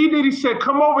 P. Diddy said,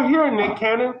 come over here, Nick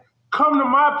Cannon. Come to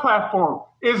my platform.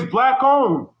 It's black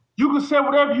owned. You can say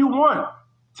whatever you want.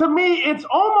 To me, it's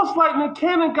almost like Nick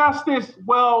Cannon got this,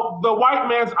 well, the white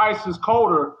man's ice is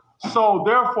colder, so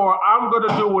therefore I'm going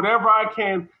to do whatever I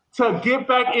can to get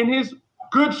back in his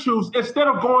good shoes instead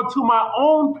of going to my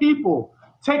own people,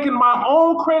 taking my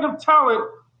own creative talent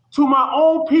to my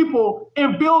own people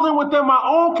and building within my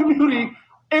own community.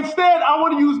 Instead, I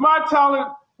want to use my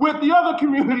talent with the other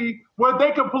community where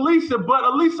they can police it, but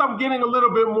at least I'm getting a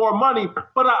little bit more money,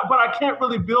 but I can't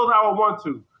really build how I want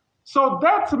to. So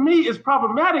that to me is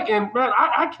problematic. And man,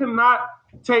 I cannot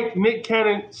take Nick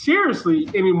Cannon seriously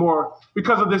anymore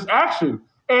because of this action.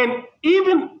 And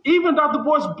even Dr.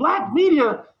 Boyce, black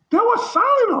media, they were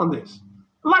silent on this.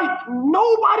 Like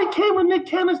nobody came to Nick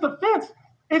Cannon's defense.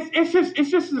 It's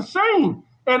just insane.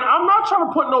 And I'm not trying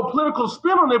to put no political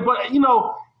spin on it, but you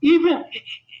know, even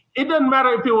it doesn't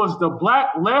matter if it was the black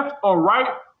left or right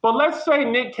But let's say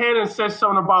Nick Cannon says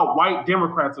something about white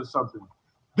Democrats or something.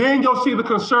 Then you'll see the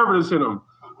conservatives hit him.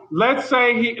 Let's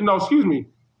say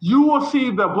you will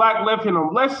see the black left hit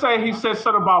him. Let's say he says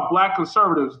something about black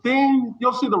conservatives. Then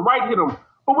you'll see the right hit him.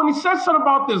 But when he says something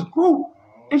about this group,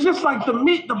 it's just like the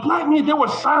black media, they were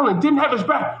silent, didn't have his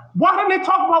back. Why didn't they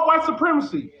talk about white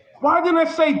supremacy? Why didn't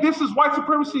they say this is white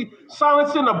supremacy,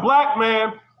 silencing a black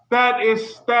man that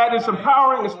is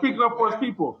empowering and speaking up for his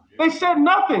people? They said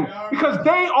nothing because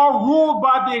they are ruled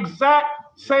by the exact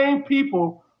same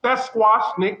people that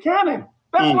squashed Nick Cannon.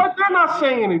 That's why they're not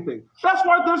saying anything. That's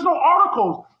why there's no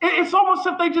articles. It's almost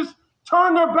as if they just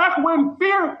turn their back away in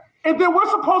fear, and then we're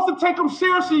supposed to take them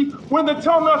seriously when they're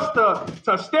telling us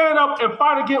to stand up and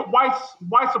fight against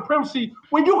white supremacy,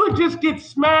 when you could just get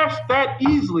smashed that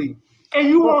easily and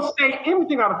you won't say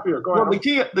anything out of fear. Go ahead.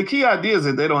 Well, the key idea is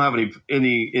that they don't have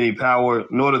any power,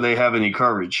 nor do they have any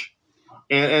courage.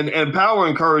 And power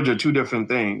and courage are two different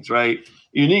things, right?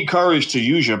 You need courage to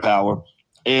use your power.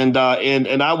 And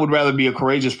I would rather be a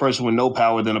courageous person with no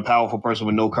power than a powerful person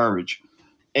with no courage.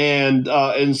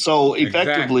 And so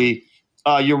effectively,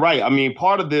 you're right. I mean,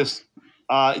 part of this,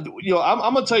 I'm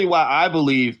going to tell you why I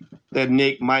believe that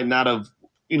Nick might not have,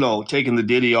 taken the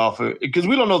Diddy offer, because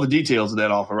we don't know the details of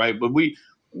that offer, right? But we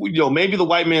maybe the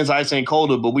white man's ice ain't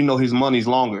colder, but we know his money's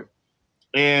longer.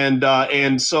 And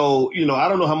so, I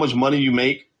don't know how much money you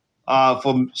make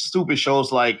from stupid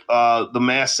shows like The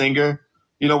Masked Singer,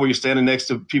 where you're standing next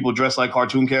to people dressed like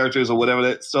cartoon characters or whatever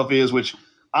that stuff is, which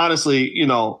honestly,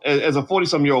 as a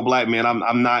 40-some-year-old black man,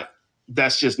 I'm not,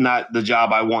 that's just not the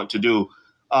job I want to do.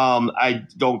 I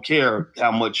don't care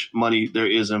how much money there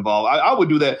is involved. I would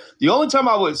do that. The only time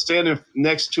I would stand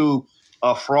next to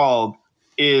a frog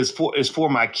is for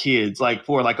my kids, like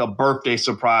for like a birthday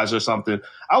surprise or something.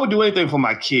 I would do anything for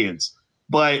my kids,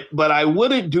 but I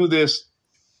wouldn't do this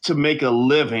to make a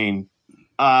living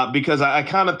because I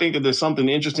kind of think that there's something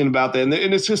interesting about that, and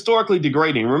it's historically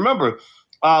degrading. Remember,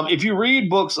 if you read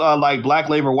books like Black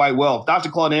Labor, White Wealth, Dr.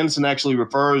 Claude Anderson actually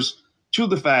refers to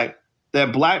the fact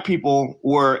that black people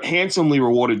were handsomely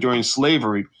rewarded during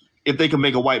slavery if they could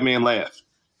make a white man laugh,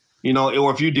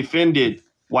 or if you defended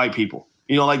white people.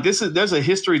 There's a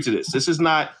history to this. This is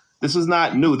not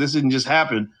new. This didn't just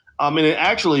happen. And it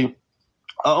actually,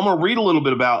 I'm going to read a little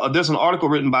bit about, there's an article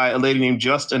written by a lady named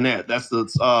Just Annette. That's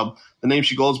the name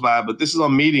she goes by, but this is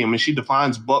on Medium, and she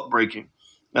defines buckbreaking.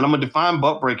 And I'm going to define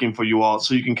buckbreaking for you all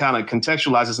so you can kind of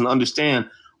contextualize this and understand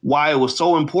why it was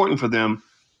so important for them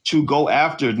to go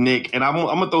after Nick. And I'm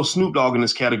going to throw Snoop Dogg in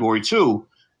this category too,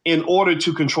 in order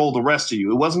to control the rest of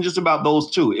you. It wasn't just about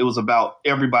those two. It was about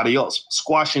everybody else,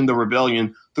 squashing the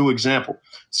rebellion through example.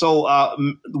 So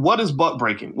what is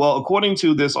buckbreaking? Well, according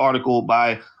to this article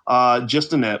by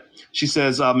Just Annette, she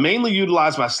says, mainly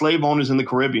utilized by slave owners in the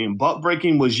Caribbean,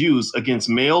 buckbreaking was used against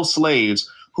male slaves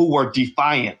who were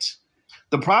defiant.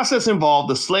 The process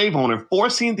involved the slave owner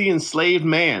forcing the enslaved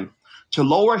man to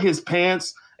lower his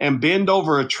pants and bend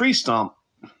over a tree stump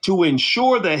to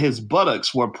ensure that his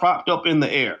buttocks were propped up in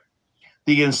the air.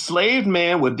 The enslaved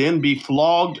man would then be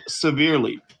flogged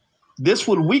severely. This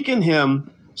would weaken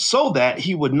him so that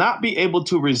he would not be able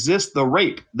to resist the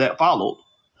rape that followed.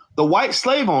 The white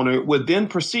slave owner would then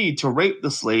proceed to rape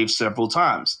the slave several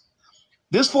times.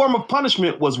 This form of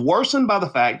punishment was worsened by the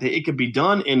fact that it could be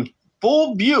done in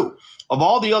full view of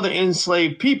all the other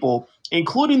enslaved people,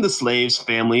 including the slave's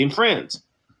family and friends.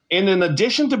 And in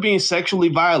addition to being sexually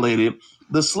violated,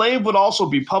 the slave would also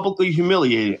be publicly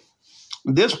humiliated.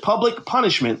 This public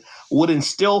punishment would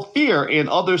instill fear in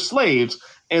other slaves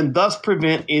and thus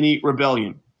prevent any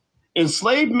rebellion.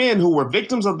 Enslaved men who were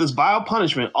victims of this vile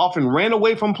punishment often ran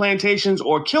away from plantations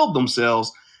or killed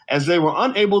themselves as they were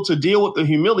unable to deal with the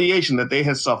humiliation that they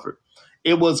had suffered.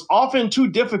 It was often too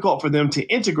difficult for them to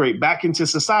integrate back into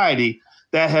society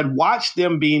that had watched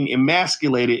them being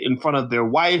emasculated in front of their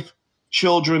wife,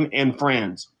 children, and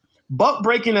friends.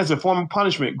 Buckbreaking as a form of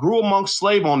punishment grew amongst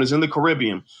slave owners in the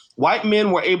Caribbean. White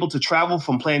men were able to travel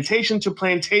from plantation to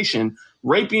plantation,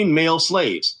 raping male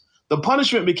slaves. The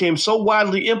punishment became so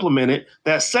widely implemented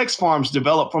that sex farms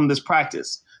developed from this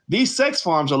practice. These sex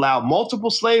farms allowed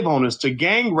multiple slave owners to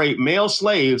gang rape male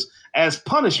slaves as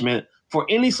punishment for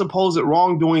any supposed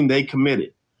wrongdoing they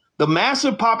committed. The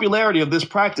massive popularity of this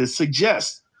practice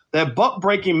suggests that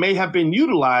buckbreaking may have been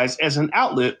utilized as an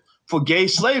outlet for gay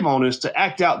slave owners to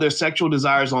act out their sexual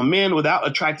desires on men without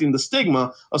attracting the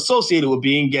stigma associated with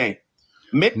being gay.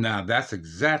 Now, that's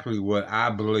exactly what I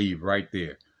believe right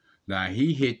there. Now,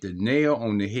 he hit the nail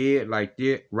on the head like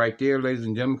that, right there, ladies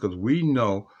and gentlemen, because we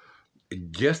know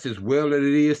just as well as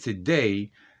it is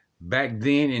today, back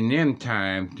then in them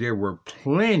times, there were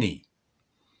plenty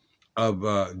of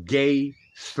gay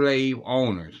slave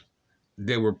owners.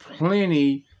 There were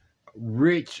plenty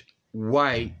rich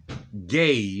white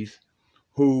gays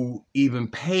who even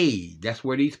paid. That's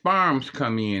where these farms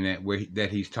come in at,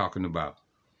 that he's talking about.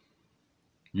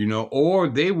 Or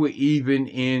they were even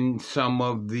in some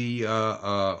of the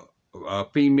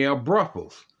female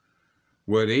brothels,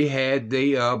 where they had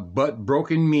the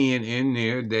butt-broken men in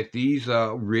there that these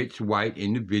rich white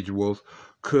individuals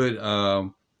could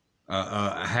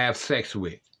have sex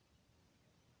with.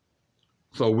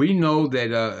 So we know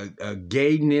that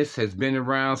gayness has been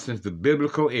around since the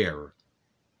biblical era.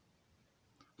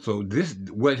 So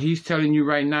what he's telling you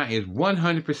right now is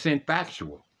 100%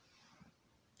 factual.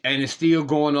 And it's still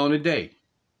going on today,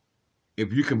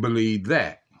 if you can believe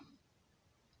that.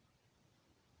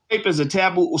 Rape is a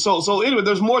taboo. So anyway,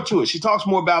 there's more to it. She talks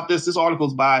more about this. This article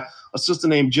is by a sister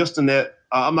named Justinette.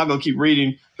 I'm not going to keep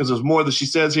reading because there's more that she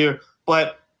says here.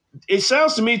 But it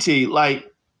sounds to me, T, like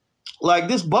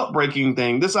this butt breaking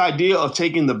thing, this idea of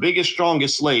taking the biggest,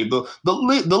 strongest slave, the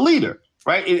leader,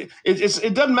 right?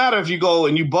 It doesn't matter if you go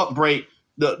and you butt break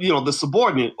the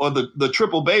subordinate or the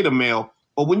triple beta male.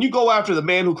 But when you go after the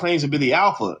man who claims to be the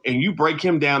alpha and you break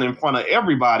him down in front of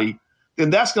everybody, then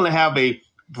that's going to have a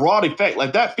broad effect.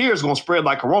 Like that fear is going to spread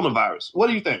like coronavirus. What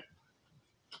do you think?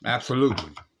 Absolutely.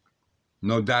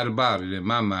 No doubt about it in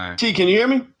my mind. T, can you hear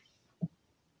me?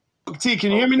 T,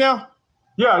 can you hear me now?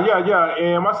 Yeah.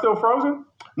 Am I still frozen?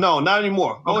 No, not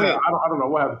anymore. Go ahead. I don't know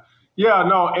what happened. Yeah,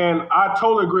 no, and I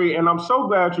totally agree. And I'm so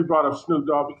glad you brought up Snoop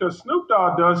Dogg, because Snoop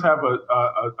Dogg does have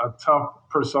a tough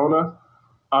persona.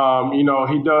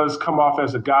 He does come off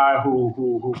as a guy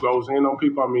who goes in on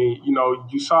people. I mean,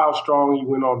 you saw how strong he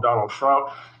went on Donald Trump.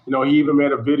 He even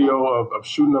made a video of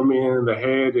shooting him in the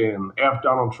head and F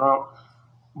Donald Trump.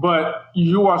 But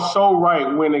you are so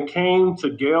right. When it came to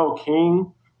Gayle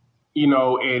King,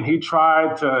 and he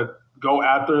tried to go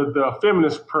after the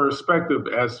feminist perspective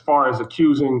as far as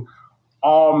accusing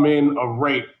all men of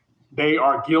rape. They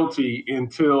are guilty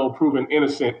until proven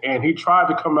innocent. And he tried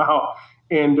to come out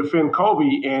and defend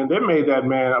Kobe, and they made that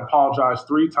man apologize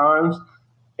 3 times.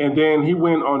 And then he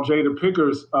went on Jada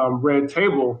Picker's Red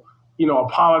Table,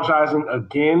 apologizing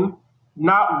again.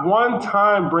 Not one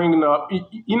time bringing up,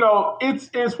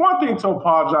 it's one thing to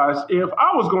apologize. If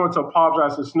I was going to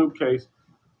apologize in Snoop case,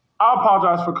 I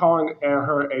apologize for calling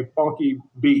her a funky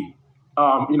bee.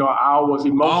 I was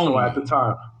emotional at the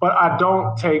time, but I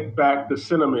don't take back the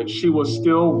sentiment. She was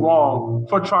still wrong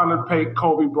for trying to paint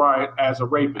Kobe Bryant as a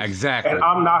rapist. Exactly. And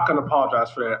I'm not going to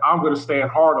apologize for that. I'm going to stand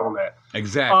hard on that.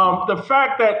 Exactly. The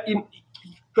fact that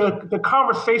the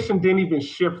conversation didn't even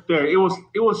shift there. It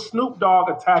was Snoop Dogg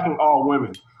attacking all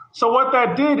women. So what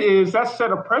that did is that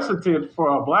set a precedent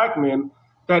for black men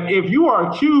that if you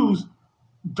are accused,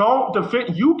 don't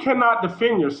defend. You cannot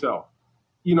defend yourself.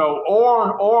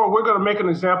 Or we're going to make an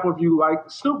example of you like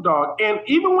Snoop Dogg. And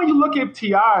even when you look at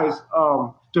T.I.'s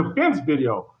defense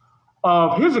video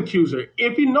of his accuser,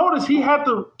 if you notice, he had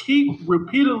to keep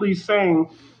repeatedly saying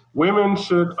women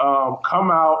should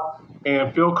come out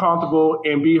and feel comfortable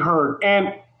and be heard.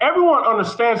 And everyone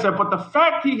understands that. But the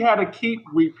fact he had to keep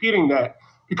repeating that,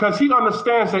 because he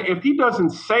understands that if he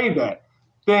doesn't say that,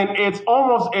 then it's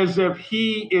almost as if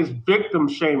he is victim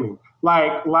shaming.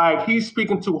 Like he's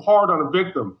speaking too hard on a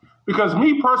victim. Because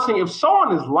me personally, if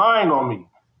someone is lying on me,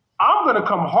 I'm going to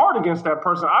come hard against that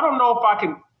person. I don't know if I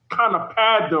can kind of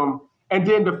pad them and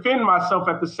then defend myself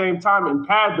at the same time and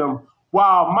pad them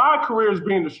while my career is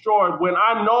being destroyed when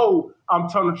I know I'm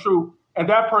telling the truth and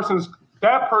that person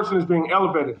is being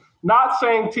elevated. Not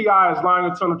saying T.I. is lying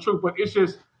or telling the truth, but it's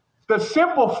just the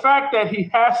simple fact that he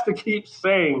has to keep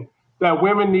saying that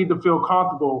women need to feel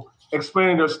comfortable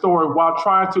explaining their story while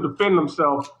trying to defend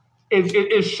themselves.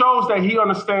 It shows that he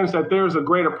understands that there is a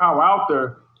greater power out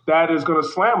there that is going to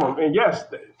slam him. And yes,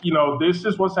 this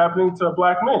is what's happening to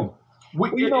black men. Go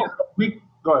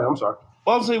ahead. I'm sorry.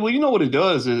 Well, I'm saying, what it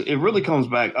does is it really comes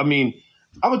back. I mean,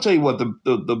 I'm going to tell you what,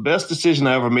 the best decision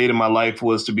I ever made in my life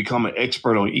was to become an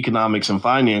expert on economics and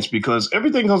finance, because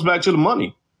everything comes back to the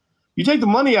money. You take the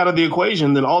money out of the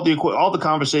equation, then all the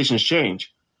conversations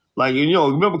change. Like,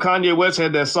 remember Kanye West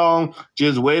had that song,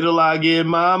 "Just Wait Till I Get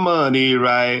My Money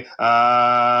Right."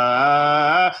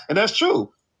 And that's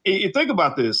true. You think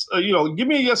about this. Give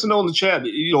me a yes or no in the chat,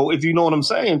 if you know what I'm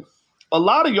saying. A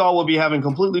lot of y'all will be having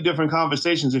completely different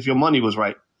conversations if your money was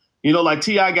right. Like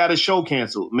T.I. got his show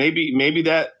canceled. Maybe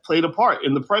that played a part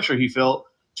in the pressure he felt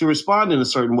to respond in a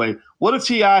certain way. What if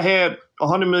T.I. had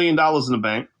 $100 million in the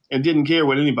bank and didn't care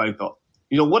what anybody thought?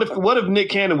 What if Nick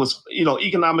Cannon was,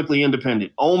 economically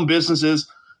independent, owned businesses,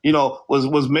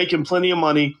 was making plenty of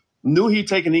money, knew he'd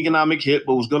take an economic hit,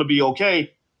 but was going to be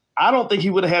okay? I don't think he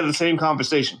would have had the same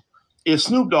conversation. if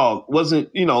Snoop Dogg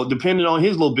wasn't, dependent on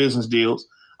his little business deals.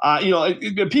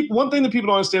 People. One thing that people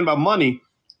don't understand about money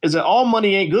is that all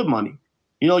money ain't good money.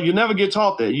 You never get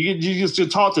taught that. You just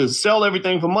get taught to sell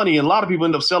everything for money, and a lot of people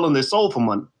end up selling their soul for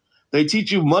money. They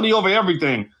teach you money over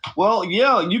everything. Well,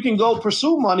 yeah, you can go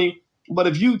pursue money, but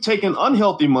if you taking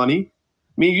unhealthy money,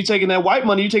 you taking that white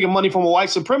money, you taking money from a white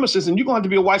supremacist, and you're going to have to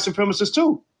be a white supremacist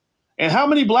too. And how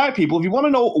many black people, if you want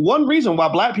to know one reason why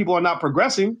black people are not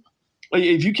progressing,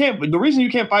 the reason you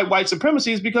can't fight white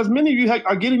supremacy is because many of you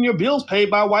are getting your bills paid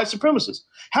by white supremacists.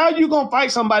 How are you going to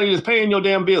fight somebody that's paying your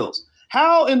damn bills?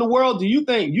 How in the world do you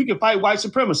think you can fight white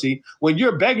supremacy when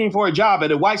you're begging for a job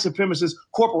at a white supremacist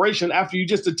corporation after you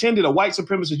just attended a white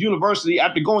supremacist university,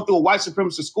 after going through a white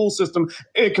supremacist school system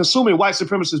and consuming white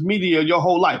supremacist media your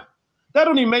whole life? That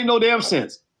don't even make no damn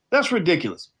sense. That's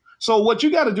ridiculous. So what you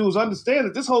got to do is understand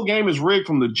that this whole game is rigged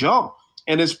from the jump.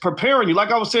 And it's preparing you.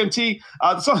 Like I was saying, something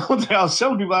I was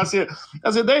telling people, I said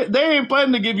they ain't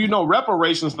planning to give you no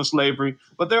reparations for slavery,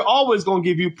 but they're always going to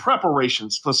give you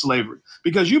preparations for slavery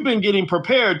because you've been getting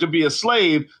prepared to be a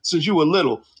slave since you were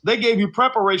little. They gave you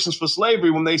preparations for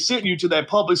slavery when they sent you to that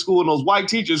public school and those white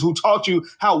teachers who taught you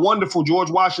how wonderful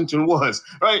George Washington was,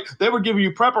 right? They were giving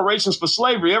you preparations for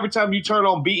slavery every time you turn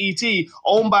on BET,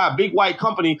 owned by a big white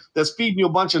company that's feeding you a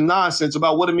bunch of nonsense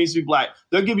about what it means to be black.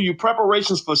 They're giving you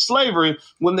preparations for slavery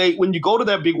when you go to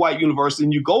that big white university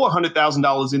and you go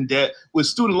 $100,000 in debt with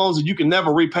student loans that you can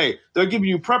never repay. They're giving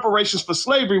you preparations for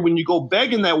slavery when you go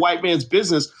begging that white man's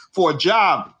business for a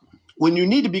job when you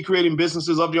need to be creating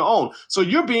businesses of your own. So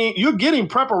you're getting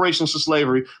preparations for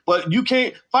slavery, but you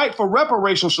can't fight for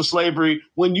reparations for slavery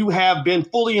when you have been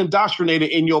fully indoctrinated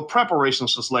in your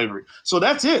preparations for slavery. So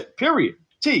that's it, period.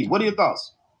 T, what are your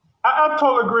thoughts? I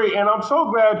totally agree. And I'm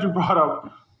so glad you brought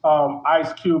up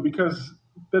Ice Cube, because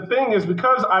the thing is,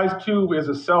 because Ice Cube is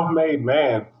a self-made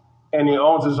man and he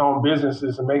owns his own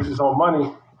businesses and makes his own money,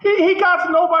 he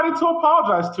got nobody to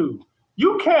apologize to.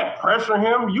 You can't pressure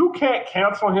him. You can't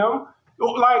cancel him.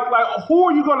 Like who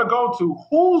are you going to go to?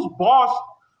 Who's boss?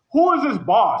 Who is his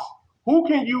boss? Who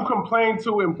can you complain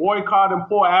to and boycott and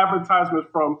pull advertisements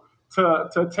from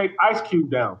to take Ice Cube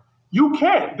down? You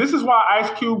can't. This is why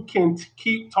Ice Cube can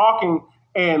keep talking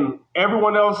and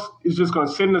everyone else is just going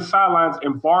to sit in the sidelines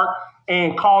and bark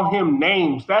and call him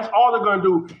names. That's all they're going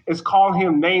to do is call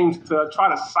him names to try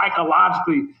to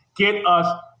psychologically get us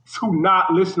to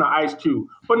not listen to Ice Cube.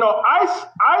 But no,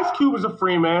 Ice Cube is a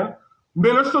free man.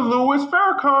 Minister Louis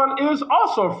Farrakhan is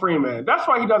also a free man. That's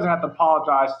why he doesn't have to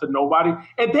apologize to nobody.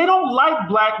 And they don't like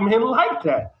black men like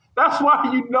that. That's why,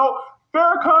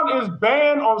 Farrakhan is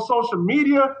banned on social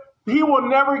media. He will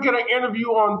never get an interview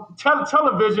on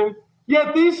television.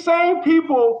 Yet these same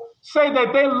people say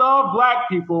that they love black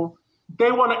people.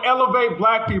 They want to elevate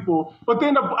black people. But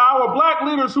then our black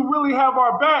leaders who really have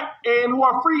our back and who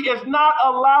are free is not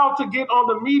allowed to get on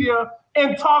the media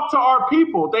and talk to our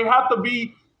people. They have to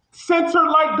be censored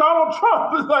like Donald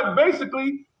Trump. It's like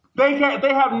basically they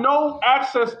have no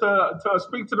access to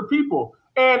speak to the people.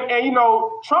 And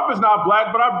Trump is not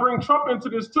black, but I bring Trump into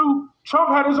this too. Trump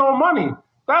had his own money.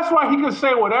 That's why he could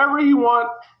say whatever he want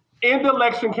in the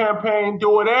election campaign,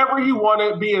 do whatever he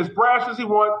wanted, be as brash as he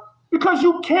wanted, because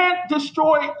you can't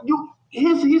destroy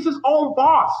he's his own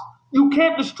boss. You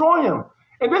can't destroy him.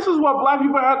 And this is what black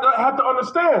people have to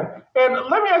understand. And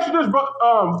let me ask you this,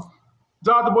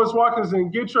 Dr. Boyce Watkins,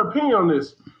 and get your opinion on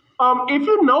this. If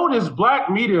you notice black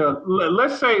media,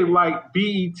 let's say like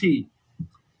BET,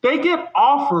 they get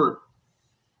offered,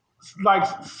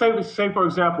 like say for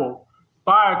example,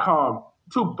 Viacom,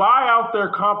 to buy out their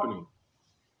company.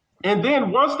 And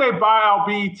then once they buy out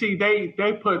BET,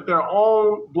 they put their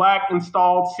own black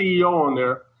installed CEO on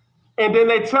there. And then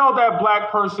they tell that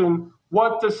black person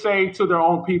what to say to their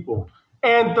own people.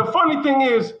 And the funny thing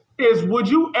is would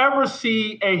you ever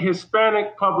see a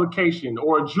Hispanic publication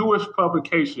or a Jewish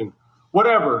publication,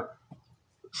 whatever,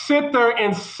 sit there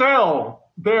and sell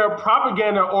their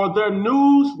propaganda or their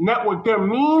news network, their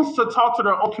means to talk to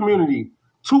their own community,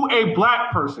 to a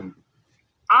black person?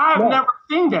 I've never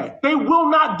seen that. They will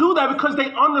not do that because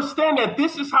they understand that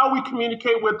this is how we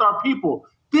communicate with our people.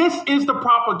 This is the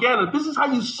propaganda. This is how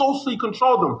you socially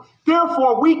control them.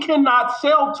 Therefore, we cannot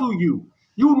sell to you.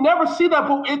 You never see that,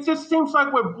 but it just seems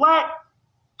like with Black,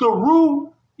 The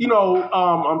Root,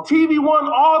 TV One,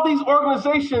 all these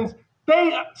organizations,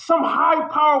 some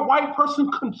high-powered white person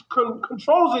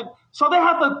controls it, so they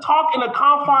have to talk in the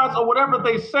confines of whatever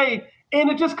they say, and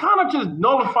it just kind of just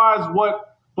nullifies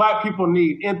what black people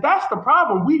need, and that's the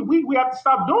problem. We have to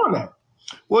stop doing that.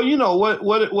 Well, you know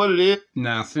what it is.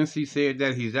 Now, since he said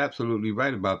that, he's absolutely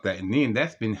right about that. And then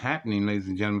that's been happening, ladies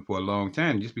and gentlemen, for a long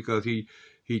time. Just because he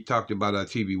He talked about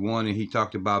TV1 and he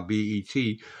talked about BET.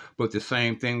 But the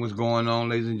same thing was going on,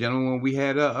 ladies and gentlemen, when we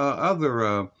had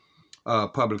other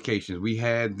publications. We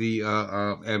had the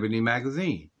Ebony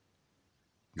magazine.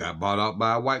 Got bought out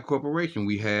by a white corporation.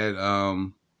 We had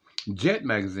Jet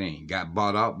magazine. Got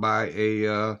bought out by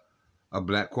a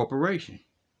black corporation.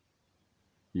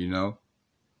 You know?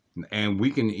 And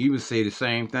we can even say the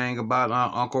same thing about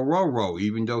Uncle Roro,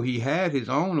 even though he had his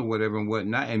own or whatever and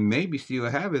whatnot, and maybe still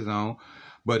have his own,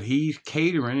 but he's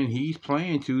catering and he's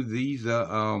playing to these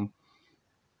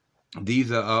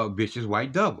vicious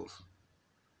white doubles.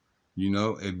 You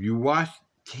know, if you watch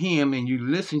him and you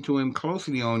listen to him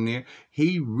closely on there,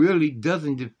 he really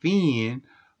doesn't defend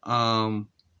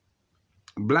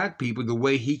black people the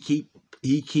way he keep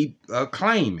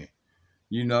claiming.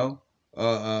 You know.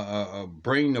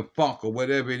 Bring the funk or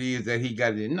whatever it is that he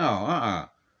got. No, I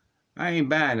ain't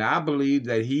buying it. I believe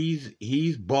that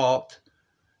he's bought.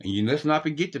 And let's not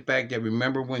forget the fact that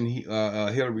remember when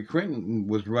Hillary Clinton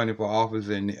was running for office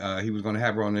and he was going to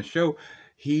have her on the show,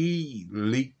 he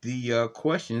leaked the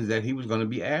questions that he was going to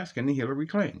be asking to Hillary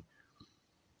Clinton.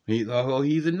 He's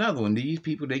another one. These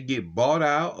people, they get bought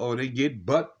out or they get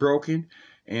butt broken.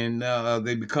 And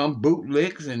they become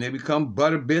bootlicks and they become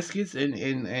butter biscuits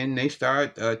and they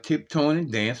start tiptoeing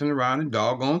and dancing around in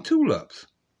doggone tulips.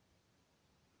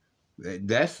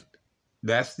 That's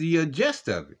the gist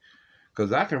of it.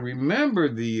 Because I can remember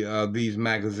these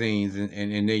magazines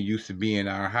and they used to be in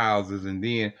our houses, and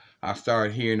then I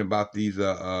started hearing about these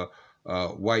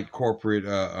white corporate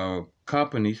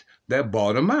companies that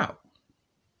bought them out.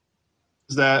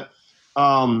 Is that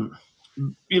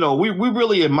we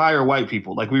really admire white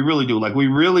people. Like, we really do. Like, we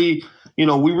really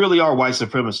are white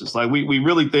supremacists. Like, we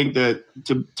really think that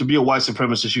to be a white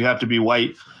supremacist, you have to be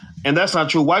white. And that's not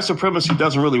true. White supremacy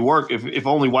doesn't really work if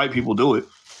only white people do it.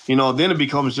 Then it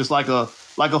becomes just like a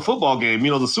football game.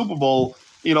 The Super Bowl,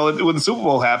 when the Super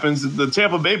Bowl happens, the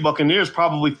Tampa Bay Buccaneers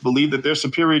probably believe that they're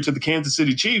superior to the Kansas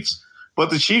City Chiefs. But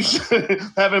the Chiefs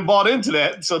haven't bought into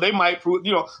that, so they might prove.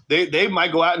 They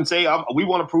might go out and say, "We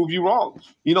want to prove you wrong."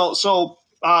 So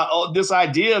this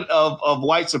idea of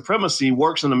white supremacy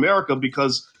works in America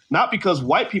not because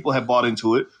white people have bought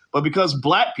into it, but because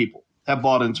black people have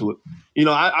bought into it.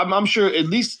 I'm sure at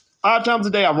least 5 times a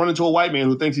day I run into a white man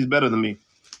who thinks he's better than me.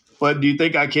 But do you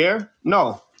think I care?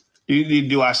 No.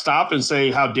 Do I stop and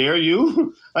say, "How dare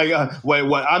you"? Wait,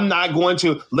 what? I'm not going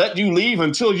to let you leave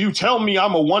until you tell me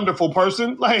I'm a wonderful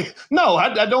person. No,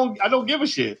 I don't give a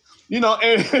shit.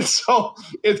 And so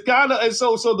it's kind of,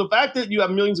 so the fact that you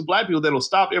have millions of black people that will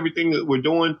stop everything that we're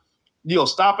doing,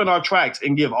 stop in our tracks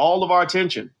and give all of our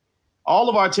attention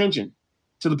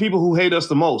to the people who hate us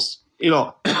the most.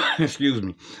 Excuse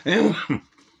me, and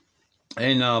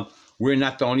we're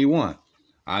not the only one.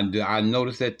 I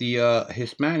noticed that the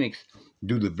Hispanics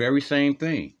do the very same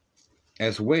thing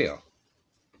as well.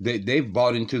 They've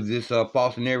bought into this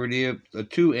false narrative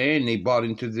too, and they bought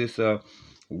into this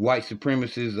white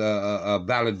supremacist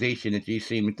validation that they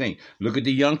seem to think. Look at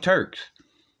the Young Turks.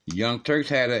 The Young Turks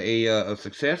had a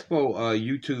successful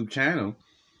YouTube channel,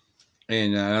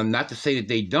 and not to say that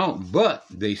they don't, but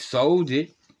they sold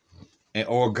it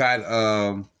or got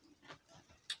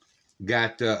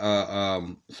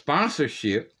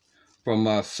sponsorship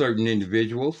from certain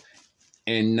individuals,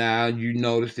 and now you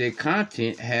notice their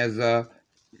content has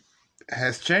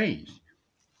changed,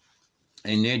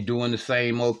 and they're doing the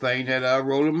same old thing that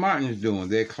Roland Martin is doing.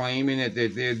 They're claiming that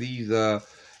they're these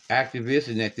activists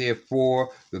and that they're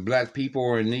for the black people,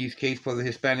 or in these cases for the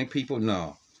Hispanic people.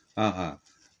 No,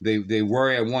 They were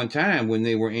at one time when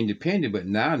they were independent, but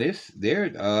now they're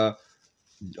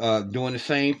doing the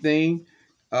same thing.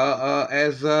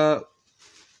 As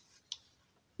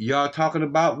y'all talking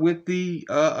about with the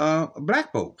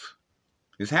black folks.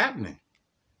 It's happening.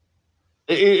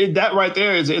 That right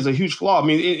there is a huge flaw. I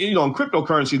mean, in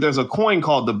cryptocurrency, there's a coin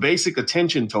called the basic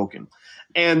attention token.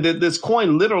 And this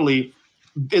coin literally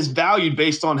is valued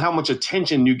based on how much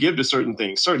attention you give to certain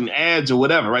things, certain ads or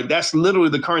whatever, right? That's literally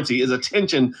the currency.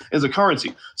 Attention is a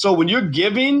currency. So when you're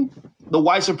giving the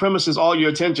white supremacists all your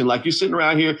attention, like you're sitting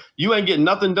around here, you ain't getting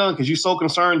nothing done because you're so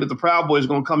concerned that the Proud Boys are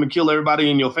going to come and kill everybody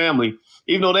in your family,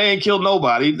 even though they ain't killed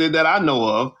nobody that I know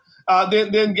of.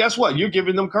 Then guess what? You're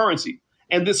giving them currency.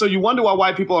 And so you wonder why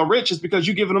white people are rich is because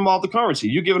you're giving them all the currency.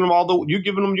 You're giving them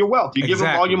your wealth. You're giving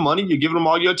them all your money. You're giving them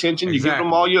all your attention. You're giving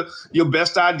them all your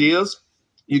best ideas.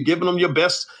 You're giving them your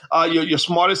best, your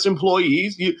smartest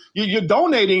employees. You're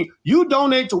donating. You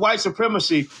donate to white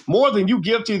supremacy more than you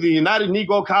give to the United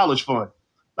Negro College Fund.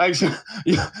 Like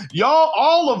y'all,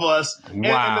 all of us.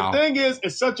 Wow. And the thing is,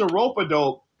 it's such a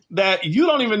rope-a-dope that you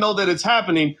don't even know that it's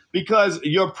happening because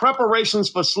your preparations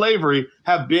for slavery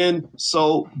have been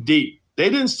so deep. They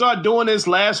didn't start doing this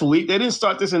last week. They didn't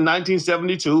start this in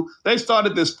 1972. They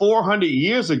started this 400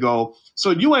 years ago.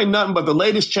 So you ain't nothing but the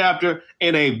latest chapter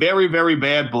in a very, very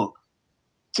bad book.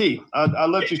 T, I'll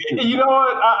let you speak. You know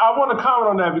what? I want to comment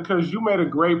on that because you made a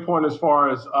great point as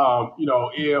far as,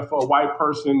 if a white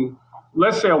person,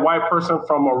 let's say a white person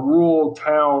from a rural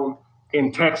town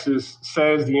in Texas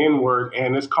says the N-word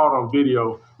and it's caught on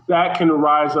video, that can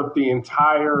rise up the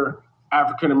entire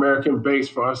African-American base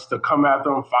for us to come at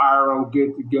them, fire them,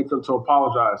 get them to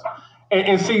apologize.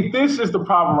 And see, this is the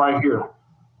problem right here.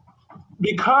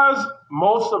 Because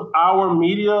most of our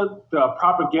media, the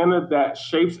propaganda that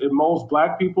shapes and molds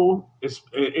Black people is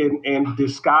and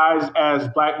disguised as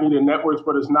Black media networks,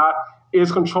 but it's not,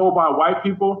 is controlled by white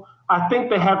people. I think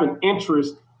they have an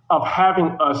interest of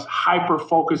having us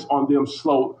hyper-focus on them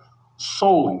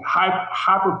solely,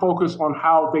 hyper-focus on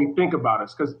how they think about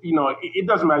us. Because, it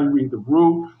doesn't matter you read The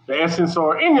Root, The Essence,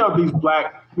 or any of these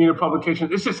Black media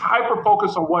publications. It's just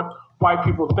hyper-focus on what white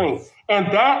people think. And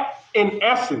that, in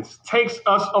essence, takes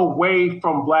us away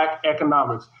from Black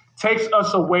economics, takes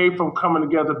us away from coming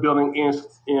together, building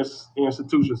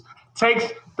institutions, takes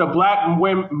the Black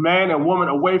man and woman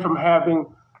away from having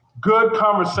good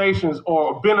conversations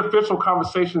or beneficial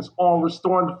conversations on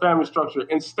restoring the family structure.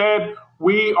 Instead,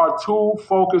 we are too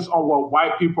focused on what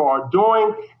white people are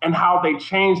doing and how they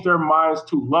change their minds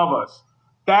to love us.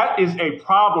 That is a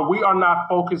problem. We are not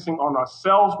focusing on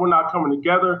ourselves. We're not coming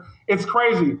together. It's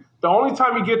crazy. The only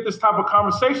time you get this type of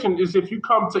conversation is if you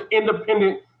come to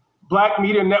independent Black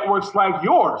media networks like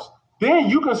yours. Then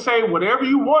you can say whatever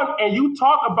you want and you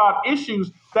talk about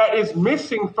issues that is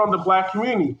missing from the Black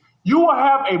community. You will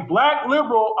have a Black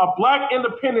liberal, a Black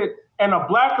independent, and a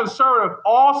Black conservative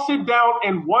all sit down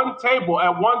at one table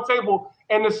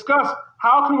and discuss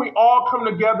how can we all come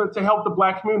together to help the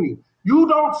Black community. You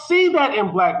don't see that in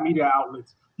Black media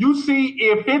outlets. You see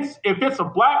if it's a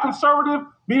Black conservative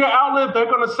media outlet, they're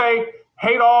going to say,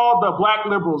 hate all the Black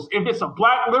liberals. If it's a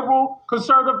Black liberal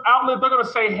conservative outlet, they're going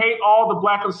to say, hate all the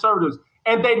Black conservatives.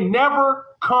 And they never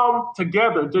come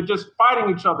together. They're just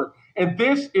fighting each other. And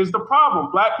this is the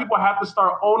problem. Black people have to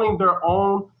start owning their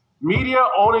own media,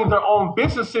 owning their own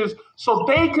businesses, so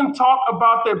they can talk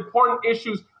about the important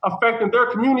issues affecting their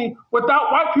community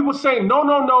without white people saying,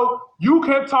 no, you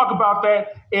can't talk about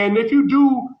that. And if you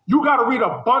do, you got to read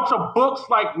a bunch of books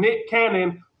like Nick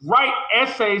Cannon, write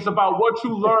essays about what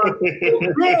you learned,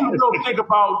 and then we'll think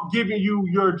about giving you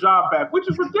your job back, which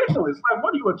is ridiculous. Like,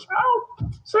 what are you, a child?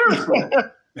 Seriously.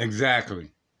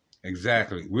 Exactly.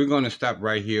 We're going to stop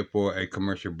right here for a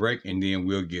commercial break, and then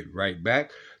we'll get right back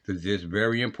to this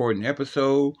very important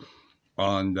episode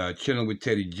on Chilling with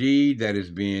Teddy G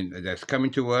that's coming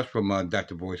to us from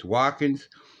Dr. Boyce Watkins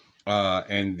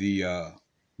and the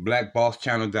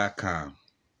blackbosschannel.com.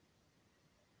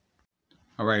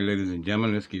 All right, ladies and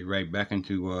gentlemen, let's get right back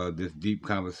into this deep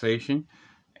conversation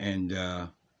and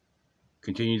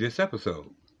continue this episode.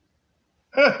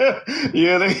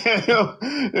 Yeah, they had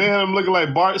him looking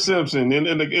like Bart Simpson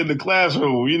in the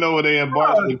classroom. You know where they had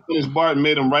Bart. They finished Bart and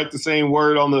made him write the same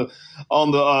word on the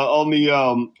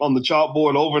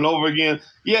chalkboard over and over again.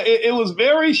 Yeah, it was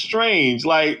very strange.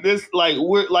 Like this, like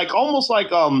we're like almost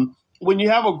like when you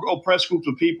have a press group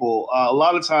of people, a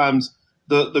lot of times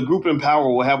the group in power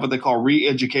will have what they call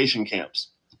re-education camps,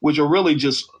 which are really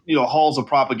just halls of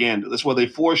propaganda. That's where they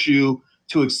force you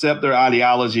to accept their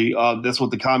ideology. That's what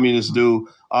the communists do.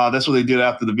 That's what they did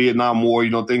after the Vietnam War,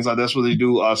 things like that's what they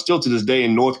do still to this day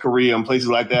in North Korea and places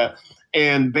like that.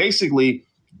 And basically,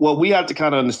 what we have to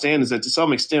kind of understand is that to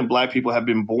some extent, Black people have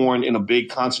been born in a big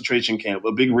concentration camp,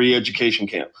 a big re-education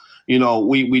camp.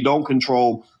 We don't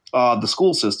control the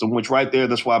school system, which right there,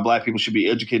 that's why Black people should be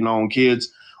educating our own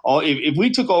kids. If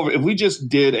we took over, if we just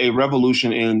did a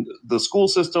revolution in the school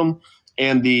system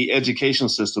and the education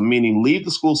system, meaning leave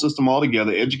the school system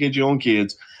altogether, educate your own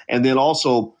kids, and then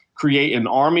also create an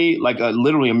army, like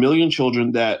literally 1 million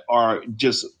children that are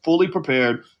just fully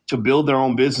prepared to build their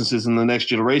own businesses in the next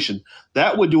generation.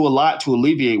 That would do a lot to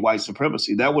alleviate white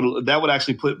supremacy. That would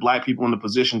actually put Black people in a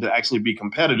position to actually be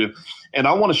competitive. And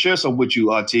I want to share some with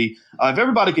you, T. If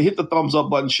everybody could hit the thumbs up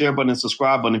button, share button, and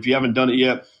subscribe button if you haven't done it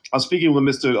yet. I'm speaking with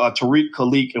Mr. Tariq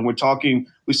Khalik, and we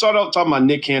started out talking about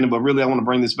Nick Cannon, but really I want to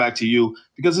bring this back to you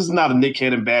because this is not a Nick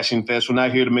Cannon bashing fest. We're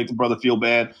not here to make the brother feel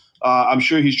bad. I'm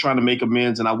sure he's trying to make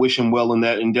amends, and I wish him well in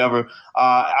that endeavor.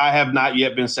 I have not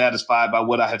yet been satisfied by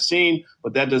what I have seen,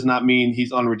 but that does not mean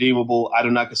he's unredeemable. I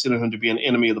do not consider him to be an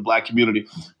enemy of the Black community.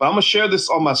 But I'm going to share this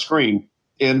on my screen,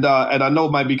 and I know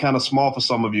it might be kind of small for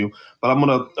some of you, but I'm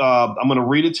gonna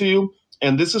read it to you.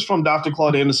 And this is from Dr.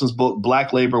 Claude Anderson's book,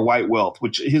 Black Labor, White Wealth,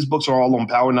 which his books are all on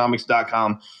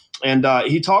powernomics.com. And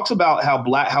he talks about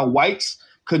how whites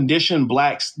condition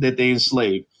blacks that they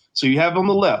enslave. So you have on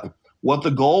the left what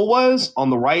the goal was. On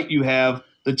the right, you have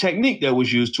the technique that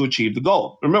was used to achieve the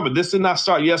goal. Remember, this did not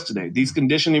start yesterday. These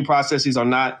conditioning processes are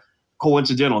not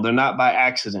coincidental. They're not by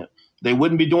accident. They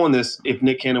wouldn't be doing this if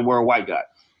Nick Cannon were a white guy.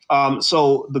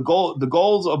 So the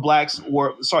goals of blacks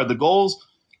were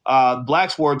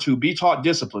blacks were to be taught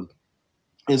discipline.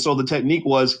 And so the technique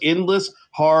was endless,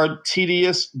 hard,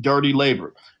 tedious, dirty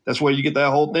labor. That's where you get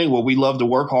that whole thing where we love to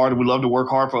work hard and we love to work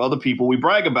hard for other people. We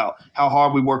brag about how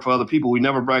hard we work for other people. We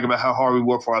never brag about how hard we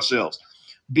work for ourselves.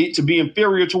 To be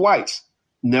inferior to whites.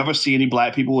 Never see any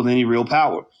black people with any real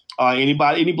power. Any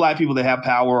black people that have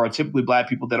power are typically black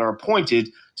people that are appointed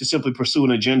to simply pursue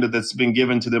an agenda that's been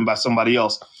given to them by somebody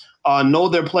else. Know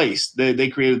their place. They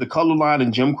created the color line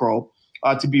and Jim Crow.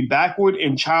 To be backward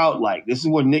and childlike. This is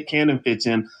where Nick Cannon fits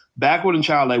in. Backward and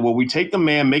childlike, where we take the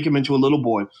man, make him into a little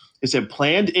boy. It said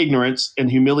planned ignorance and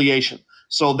humiliation.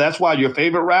 So that's why your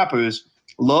favorite rappers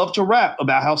love to rap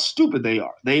about how stupid they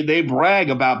are. They brag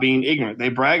about being ignorant. They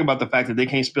brag about the fact that they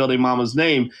can't spell their mama's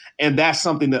name. And that's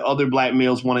something that other black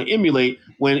males want to emulate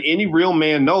when any real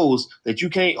man knows that you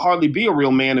can't hardly be a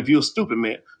real man if you're a stupid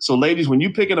man. So ladies, when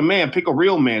you pick a man, pick a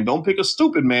real man. Don't pick a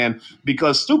stupid man,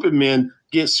 because stupid men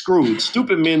get screwed.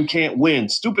 Stupid men can't win.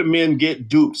 Stupid men get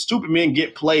duped. Stupid men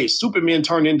get played. Stupid men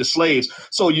turn into slaves.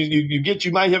 So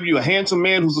you might have a handsome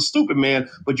man who's a stupid man,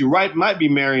 but you might be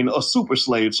marrying a super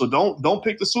slave. So don't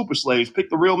pick the super slaves. Pick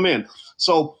the real men.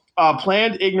 So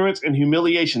planned ignorance and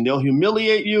humiliation. They'll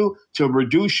humiliate you to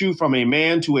reduce you from a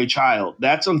man to a child.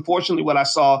 That's unfortunately what I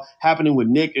saw happening with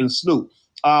Nick and Snoop.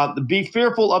 Be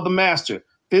fearful of the master.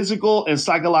 Physical and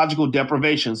psychological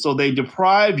deprivation. So they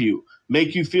deprive you,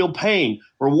 make you feel pain,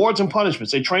 rewards and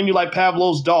punishments. They train you like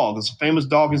Pavlov's dog. It's a famous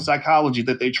dog in psychology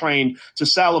that they trained to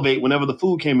salivate whenever the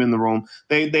food came in the room.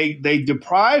 They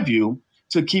deprive you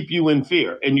to keep you in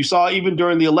fear. And you saw even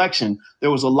during the election,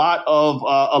 there was a lot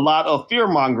of fear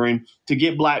mongering to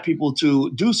get black people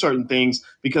to do certain things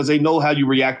because they know how you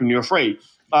react when you're afraid.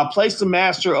 Place the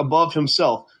master above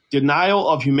himself. Denial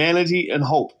of humanity and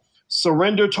hope.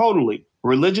 Surrender totally.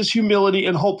 Religious humility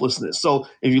and hopelessness. So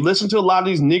if you listen to a lot of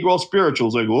these Negro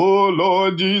spirituals, like, oh,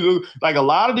 Lord Jesus, like a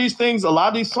lot of these things, a lot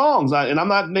of these songs, and I'm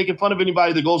not making fun of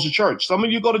anybody that goes to church. Some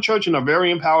of you go to church and are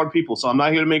very empowered people, so I'm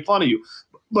not here to make fun of you.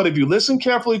 But if you listen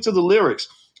carefully to the lyrics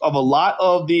of a lot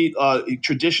of the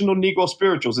traditional Negro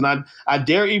spirituals, and I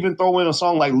dare even throw in a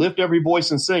song like Lift Every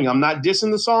Voice and Sing. I'm not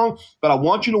dissing the song, but I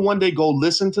want you to one day go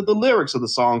listen to the lyrics of the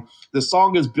song. The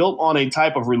song is built on a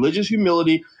type of religious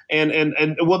humility.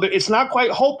 And well, it's not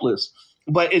quite hopeless,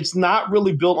 but it's not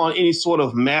really built on any sort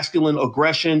of masculine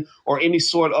aggression or any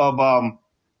sort of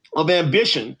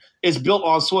ambition. It's built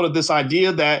on sort of this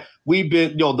idea that we've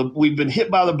been hit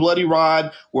by the bloody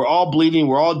rod. We're all bleeding.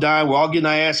 We're all dying. We're all getting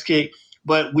our ass kicked.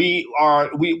 But we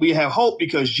have hope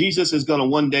because Jesus is going to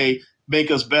one day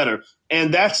make us better.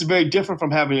 And that's very different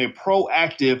from having a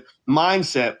proactive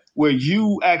mindset where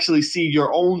you actually see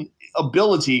your own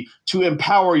ability to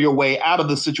empower your way out of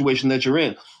the situation that you're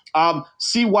in.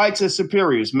 See whites as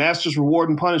superiors, master's reward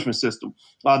and punishment system.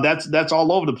 That's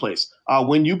all over the place.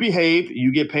 When you behave,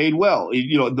 you get paid well.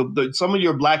 Some of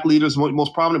your black leaders,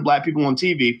 most prominent black people on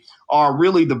TV, are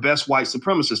really the best white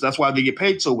supremacists. That's why they get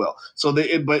paid so well. So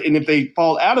if they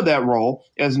fall out of that role,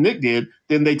 as Nick did,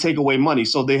 then they take away money.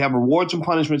 So they have rewards and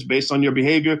punishments based on your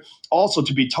behavior. Also,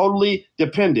 to be totally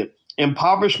dependent,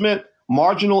 impoverishment,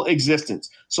 marginal existence.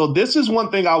 So this is one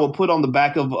thing I will put on the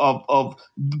back of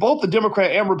both the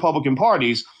Democrat and Republican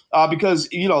parties, because,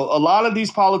 a lot of these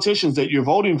politicians that you're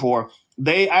voting for,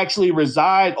 they actually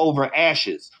reside over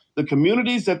ashes. The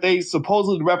communities that they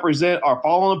supposedly represent are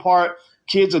falling apart.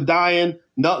 Kids are dying.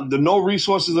 No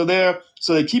resources are there.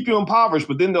 So they keep you impoverished,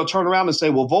 but then they'll turn around and say,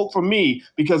 well, vote for me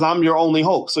because I'm your only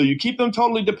hope. So you keep them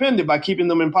totally dependent by keeping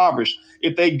them impoverished.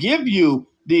 If they give you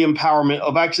the empowerment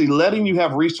of actually letting you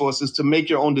have resources to make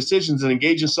your own decisions and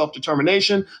engage in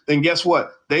self-determination, then guess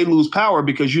what? They lose power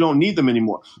because you don't need them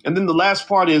anymore. And then the last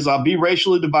part is be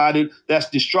racially divided. That's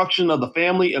destruction of the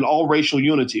family and all racial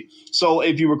unity. So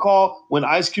if you recall, when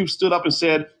Ice Cube stood up and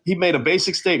said, he made a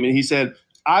basic statement. He said,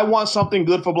 I want something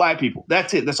good for black people.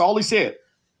 That's it. That's all he said.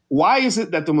 Why is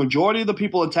it that the majority of the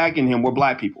people attacking him were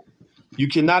black people? You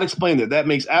cannot explain that. That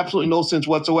makes absolutely no sense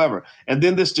whatsoever. And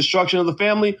then this destruction of the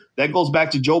family, that goes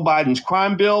back to Joe Biden's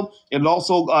crime bill. And it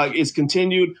also is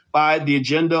continued by the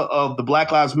agenda of the Black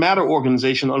Lives Matter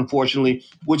organization, unfortunately,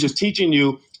 which is teaching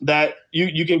you that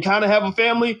you can kind of have a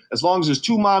family as long as there's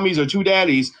two mommies or two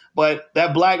daddies, But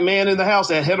that black man in the house,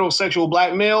 that heterosexual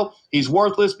black male, he's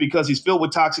worthless because he's filled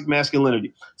with toxic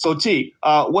masculinity. So T,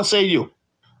 what say you?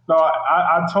 No,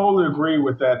 I totally agree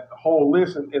with that whole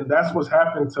list, and that's what's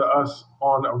happening to us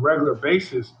on a regular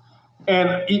basis.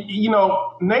 And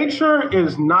nature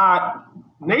is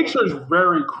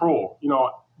very cruel.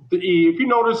 If you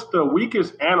notice, the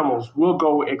weakest animals will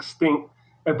go extinct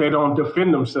if they don't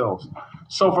defend themselves.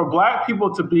 So for black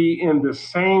people to be in the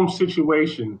same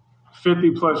situation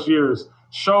 50 plus years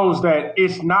shows that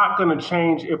it's not going to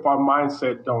change if our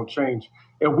mindset don't change.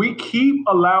 If we keep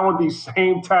allowing these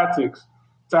same tactics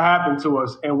to happen to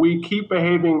us and we keep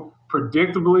behaving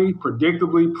predictably,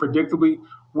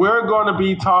 we're going to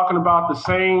be talking about the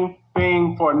same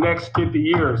thing for the next 50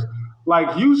 years.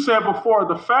 Like you said before,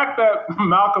 the fact that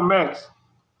Malcolm X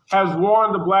has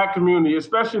warned the black community,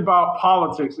 especially about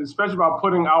politics, especially about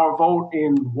putting our vote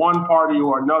in one party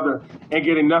or another and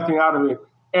getting nothing out of it.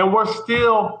 And we're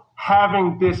still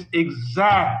having this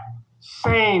exact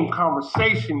same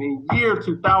conversation in year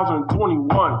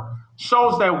 2021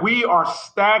 shows that we are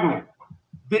stagnant.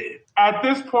 At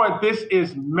this point, this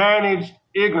is managed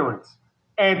ignorance.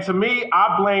 And to me,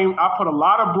 I put a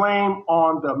lot of blame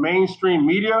on the mainstream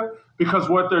media because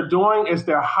what they're doing is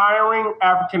they're hiring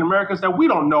African Americans that we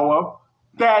don't know of,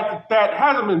 that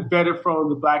hasn't been vetted from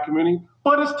the black community,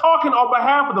 but is talking on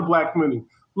behalf of the black community.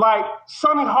 Like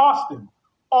Sunny Hostin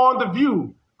on The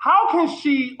View. How can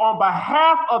she, on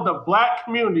behalf of the black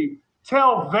community,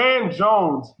 tell Van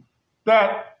Jones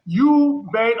that you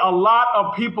made a lot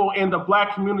of people in the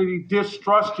black community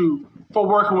distrust you for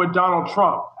working with Donald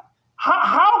Trump?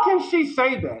 How can she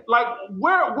say that? Like,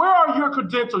 where are your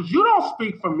credentials? You don't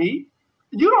speak for me.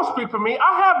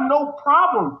 I have no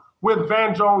problem with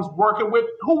Van Jones working with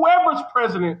whoever's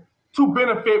president to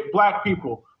benefit black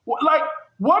people. Like,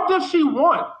 what does she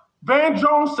want? Van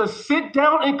Jones to sit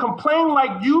down and complain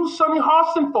like you, Sonny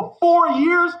Hostin, for 4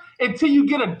 years until you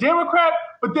get a Democrat,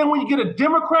 but then when you get a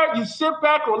Democrat, you sit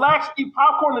back, relax, eat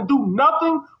popcorn, and do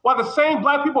nothing while the same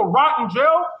black people rot in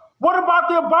jail? What about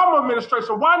the Obama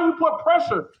administration? Why do you put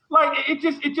pressure? Like,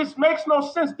 it just makes no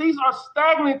sense. These are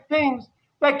stagnant things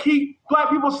that keep black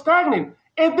people stagnant.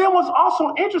 And then what's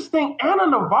also interesting, Ana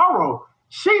Navarro,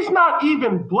 she's not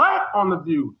even black on The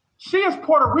View. She is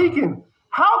Puerto Rican.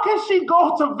 How can she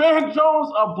go to Van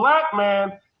Jones, a black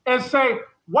man, and say,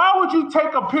 why would you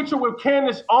take a picture with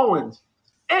Candace Owens?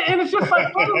 And it's just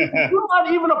like, you're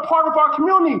not even a part of our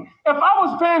community. If I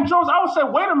was Van Jones, I would say,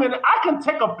 wait a minute, I can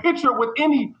take a picture with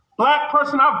any black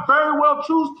person I very well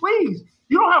choose, please.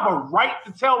 You don't have a right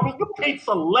to tell me. You can't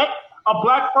select a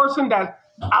black person that's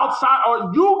outside,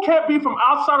 or you can't be from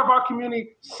outside of our community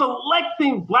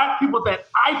selecting black people that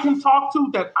I can talk to,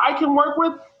 that I can work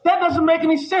with. That doesn't make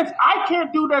any sense. I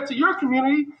can't do that to your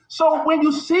community. So when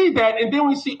you see that, and then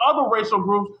we see other racial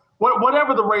groups,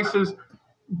 whatever the race is,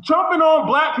 jumping on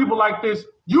black people like this,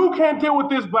 you can't deal with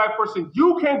this black person.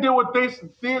 You can't deal with this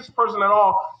person at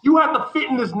all. You have to fit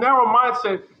in this narrow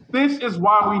mindset. This is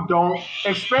why we don't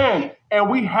expand.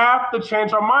 And we have to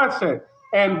change our mindset.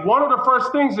 And one of the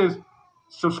first things is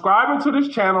subscribing to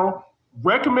this channel,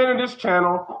 recommending this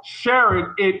channel,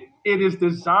 share it. It is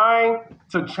designed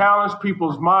to challenge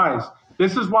people's minds.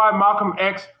 This is why Malcolm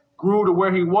X grew to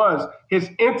where he was. His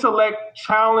intellect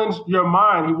challenged your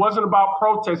mind. He wasn't about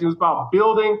protesting. It was about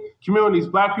building communities,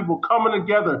 black people coming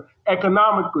together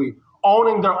economically,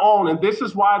 owning their own. And this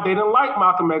is why they didn't like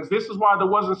Malcolm X. This is why there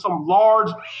wasn't some large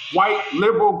white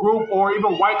liberal group or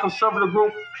even white conservative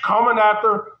group coming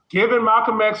after giving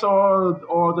Malcolm X or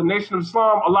the Nation of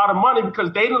Islam a lot of money,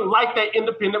 because they didn't like that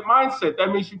independent mindset.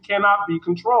 That means you cannot be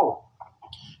controlled.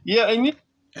 Yeah, and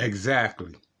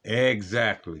Exactly.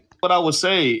 what I would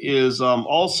say is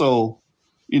also,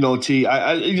 T,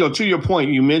 to your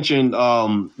point, you mentioned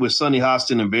with Sonny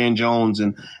Hostin and Van Jones,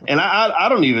 and I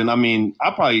don't even,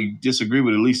 I probably disagree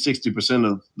with at least 60%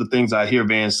 of the things I hear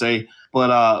Van say,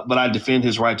 but I defend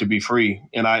his right to be free,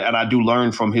 and I do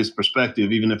learn from his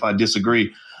perspective, even if I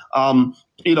disagree.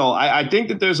 I think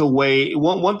that there's a way.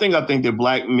 One thing I think that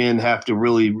black men have to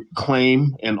really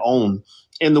claim and own,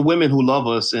 and the women who love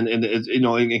us and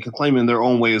can claim in their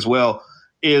own way as well,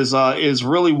 is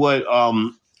really what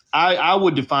I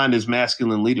would define as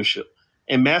masculine leadership.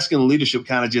 And masculine leadership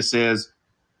kind of just says,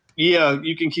 yeah,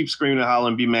 you can keep screaming and hollering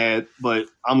and be mad, but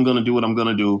I'm going to do what I'm going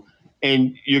to do.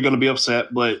 And you're going to be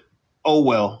upset, but oh,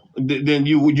 well, then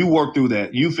you work through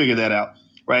that. You figure that out.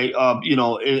 Right.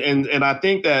 And I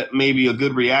think that maybe a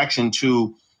good reaction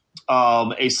to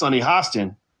a Sonny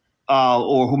Hostin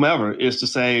or whomever is to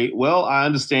say, well, I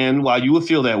understand why you would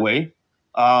feel that way.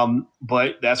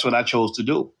 But that's what I chose to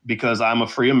do because I'm a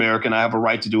free American. I have a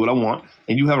right to do what I want,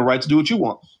 and you have a right to do what you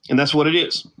want, and that's what it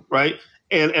is, right?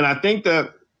 And I think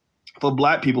that for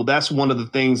Black people, that's one of the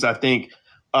things I think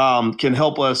can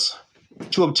help us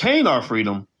to obtain our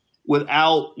freedom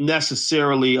without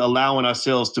necessarily allowing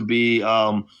ourselves to be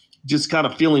just kind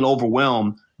of feeling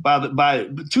overwhelmed by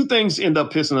two things end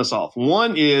up pissing us off.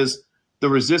 One is the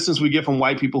resistance we get from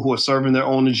white people who are serving their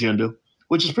own agenda,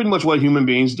 which is pretty much what human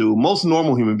beings do. Most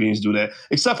normal human beings do that,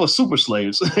 except for super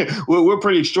slaves. we're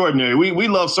pretty extraordinary. We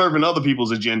love serving other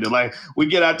people's agenda. Like we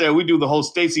get out there, we do the whole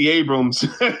Stacey Abrams.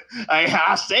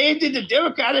 I saved the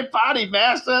Democratic Party,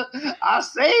 master. I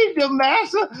saved them,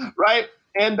 master. Right.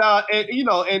 And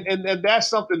that's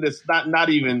something that's not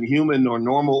even human or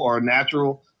normal or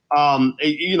natural.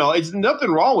 It's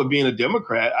nothing wrong with being a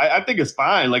Democrat. I think it's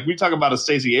fine. Like we talk about a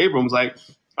Stacey Abrams, like,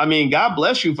 I mean, God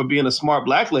bless you for being a smart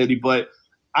Black lady, but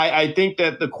I think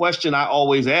that the question I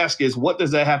always ask is, what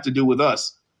does that have to do with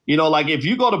us? Like if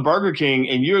you go to Burger King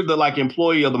and you're the like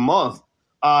employee of the month,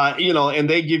 and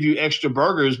they give you extra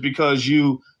burgers because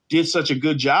you did such a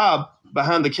good job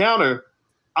behind the counter.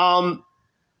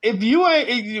 If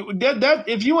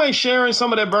you ain't sharing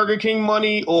some of that Burger King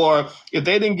money, or if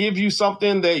they didn't give you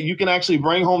something that you can actually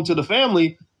bring home to the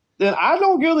family, then I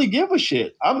don't really give a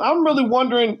shit. I'm really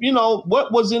wondering,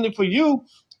 what was in it for you,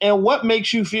 and what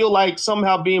makes you feel like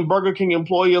somehow being Burger King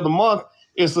Employee of the Month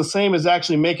is the same as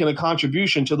actually making a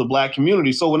contribution to the Black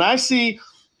community. So when I see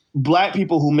Black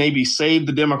people who maybe saved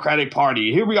the Democratic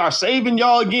Party, here we are saving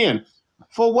y'all again,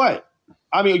 for what?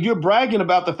 I mean, you're bragging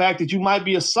about the fact that you might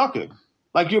be a sucker.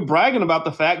 Like you're bragging about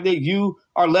the fact that you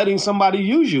are letting somebody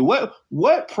use you.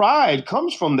 What pride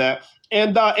comes from that?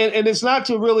 And it's not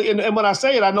to really. And when I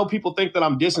say it, I know people think that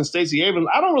I'm dissing Stacey Abrams.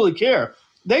 I don't really care.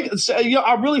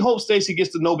 I really hope Stacey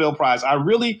gets the Nobel Prize. I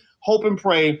really hope and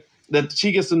pray that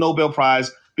she gets the Nobel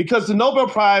Prize, because the Nobel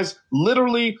Prize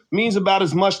literally means about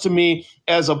as much to me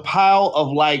as a pile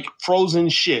of like frozen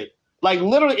shit. Like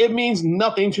literally, it means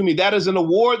nothing to me. That is an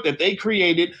award that they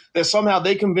created, that somehow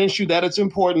they convinced you that it's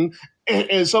important.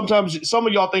 And sometimes some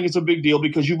of y'all think it's a big deal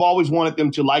because you've always wanted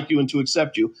them to like you and to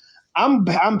accept you. I'm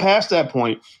past that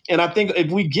point. And I think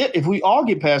if we all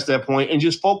get past that point and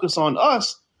just focus on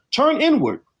us, turn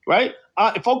inward, right?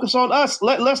 Focus on us.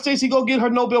 Let Stacey go get her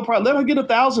Nobel Prize. Let her get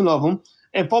 1,000 of them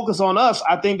and focus on us.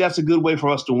 I think that's a good way for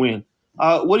us to win.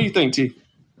 What do you think, T?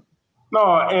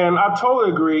 No, and I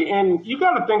totally agree. And you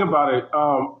got to think about it.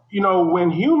 When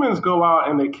humans go out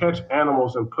and they catch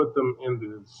animals and put them in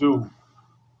the zoo,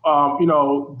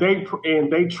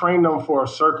 they train them for a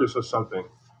circus or something,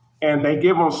 and they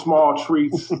give them small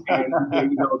treats, and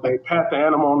they pat the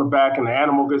animal on the back, and the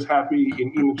animal gets happy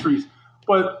and eating the treats.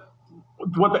 But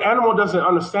what the animal doesn't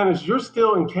understand is you're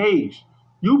still in cage.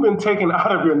 You've been taken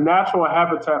out of your natural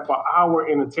habitat for our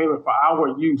entertainment, for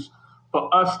our use, for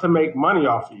us to make money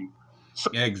off of you.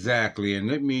 Exactly. And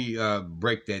let me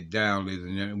break that down, ladies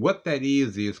and gentlemen. What that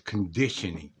is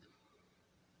conditioning.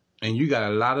 And you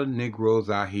got a lot of Negroes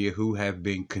out here who have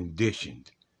been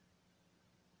conditioned,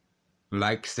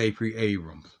 like Stacey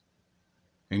Abrams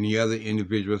and the other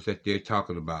individuals that they're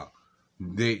talking about.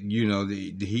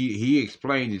 He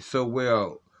explained it so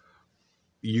well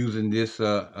using this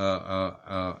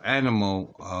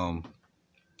animal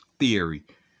theory.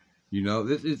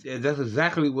 That's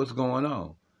exactly what's going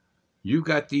on. You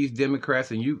got these Democrats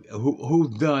and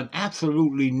who've done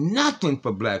absolutely nothing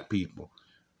for Black people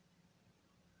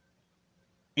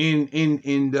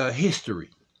in the history.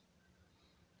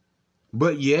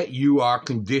 But yet you are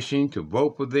conditioned to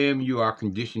vote for them. You are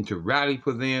conditioned to rally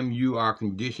for them. You are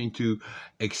conditioned to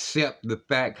accept the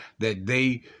fact that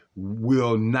they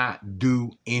will not do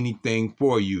anything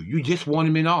for you. You just want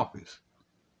them in office.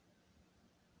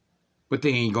 But they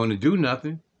ain't going to do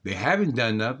nothing. They haven't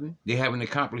done nothing. They haven't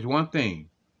accomplished one thing.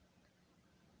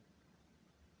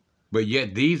 But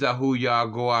yet these are who y'all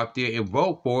go out there and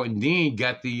vote for, and then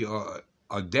got the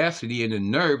audacity and the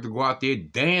nerve to go out there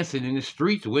dancing in the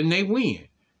streets when they win.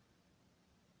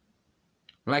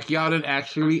 Like y'all done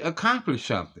actually accomplished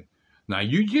something. Now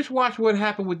you just watch what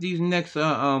happened with these next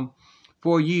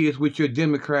 4 years with your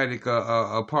Democratic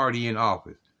party in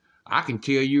office. I can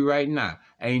tell you right now,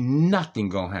 ain't nothing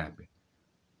gonna happen.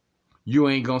 You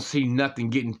ain't gonna see nothing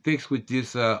getting fixed with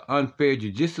this unfair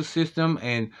judicial system,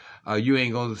 and you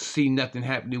ain't gonna see nothing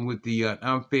happening with the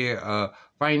unfair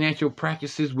financial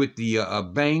practices with the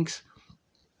banks.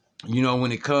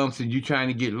 When it comes to you trying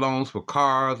to get loans for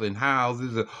cars and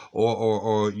houses,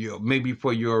 or maybe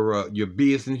for your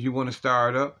business you want to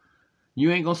start up,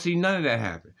 you ain't gonna see none of that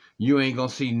happen. You ain't gonna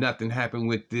see nothing happen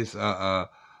with this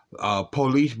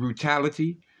police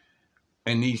brutality.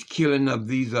 and these killing of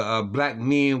these black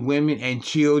men, women, and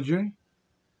children,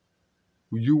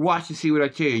 you watch and see what I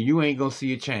tell you. You ain't gonna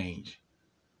see a change.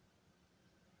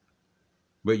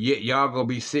 But yet y'all gonna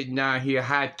be sitting down here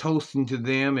high toasting to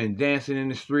them and dancing in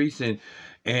the streets and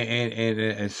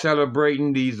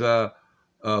celebrating these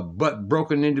butt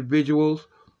broken individuals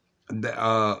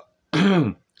that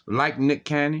like Nick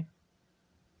Cannon,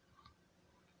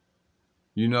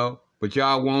 you know. But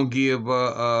y'all won't give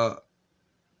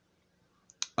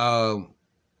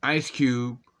Ice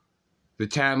Cube the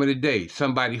time of the day.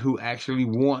 Somebody who actually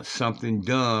wants something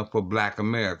done for Black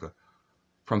America,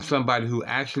 from somebody who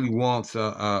actually wants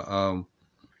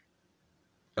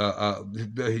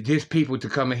his people to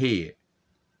come ahead.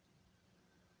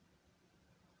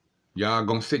 Y'all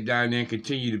gonna sit down there and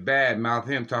continue to badmouth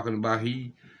him, talking about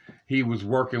he was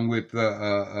working with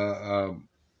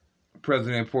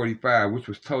President 45, which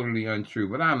was totally untrue.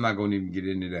 But I'm not gonna even get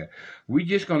into that. We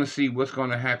just gonna see what's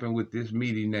gonna happen with this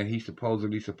meeting that he's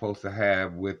supposedly supposed to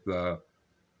have with Joe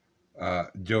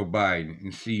Biden,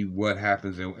 and see what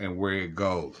happens and where it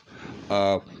goes.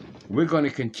 We're going to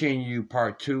continue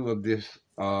part 2 of this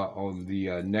on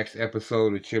the next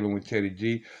episode of Chilling with Teddy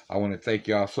G. I want to thank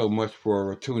y'all so much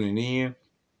for tuning in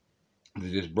to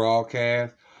this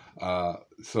broadcast.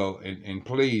 And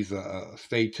please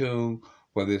stay tuned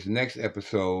for this next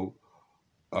episode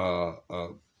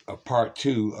of part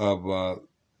 2 of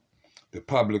the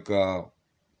public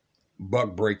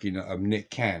buck breaking of Nick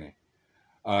Cannon.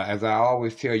 As I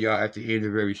always tell y'all at the end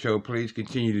of every show, please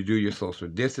continue to do your social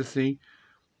distancing.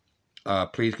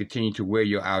 Please continue to wear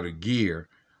your outer gear.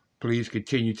 Please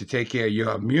continue to take care of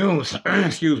your immune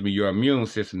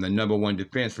system, the number one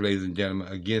defense, ladies and gentlemen,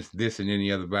 against this and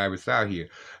any other virus out here.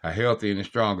 A healthy and a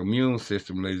strong immune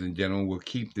system, ladies and gentlemen, will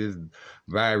keep this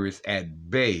virus at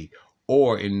bay.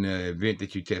 Or in the event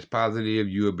that you test positive,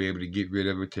 you will be able to get rid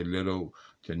of it to little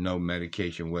to no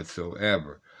medication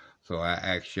whatsoever. So I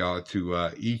ask y'all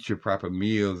to eat your proper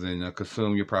meals and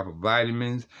consume your proper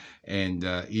vitamins, and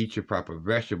eat your proper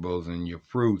vegetables and your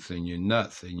fruits and your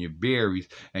nuts and your berries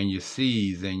and your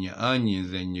seeds and your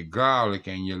onions and your garlic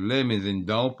and your lemons. And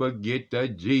don't forget the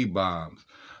G-bombs.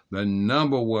 The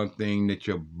number one thing that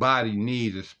your body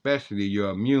needs, especially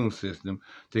your immune system,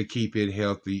 to keep it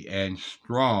healthy and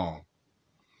strong.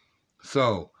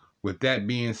 So, with that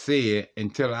being said,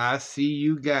 until I see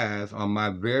you guys on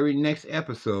my very next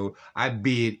episode, I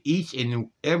bid each and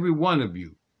every one of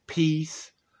you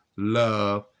peace,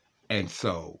 love, and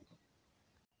soul.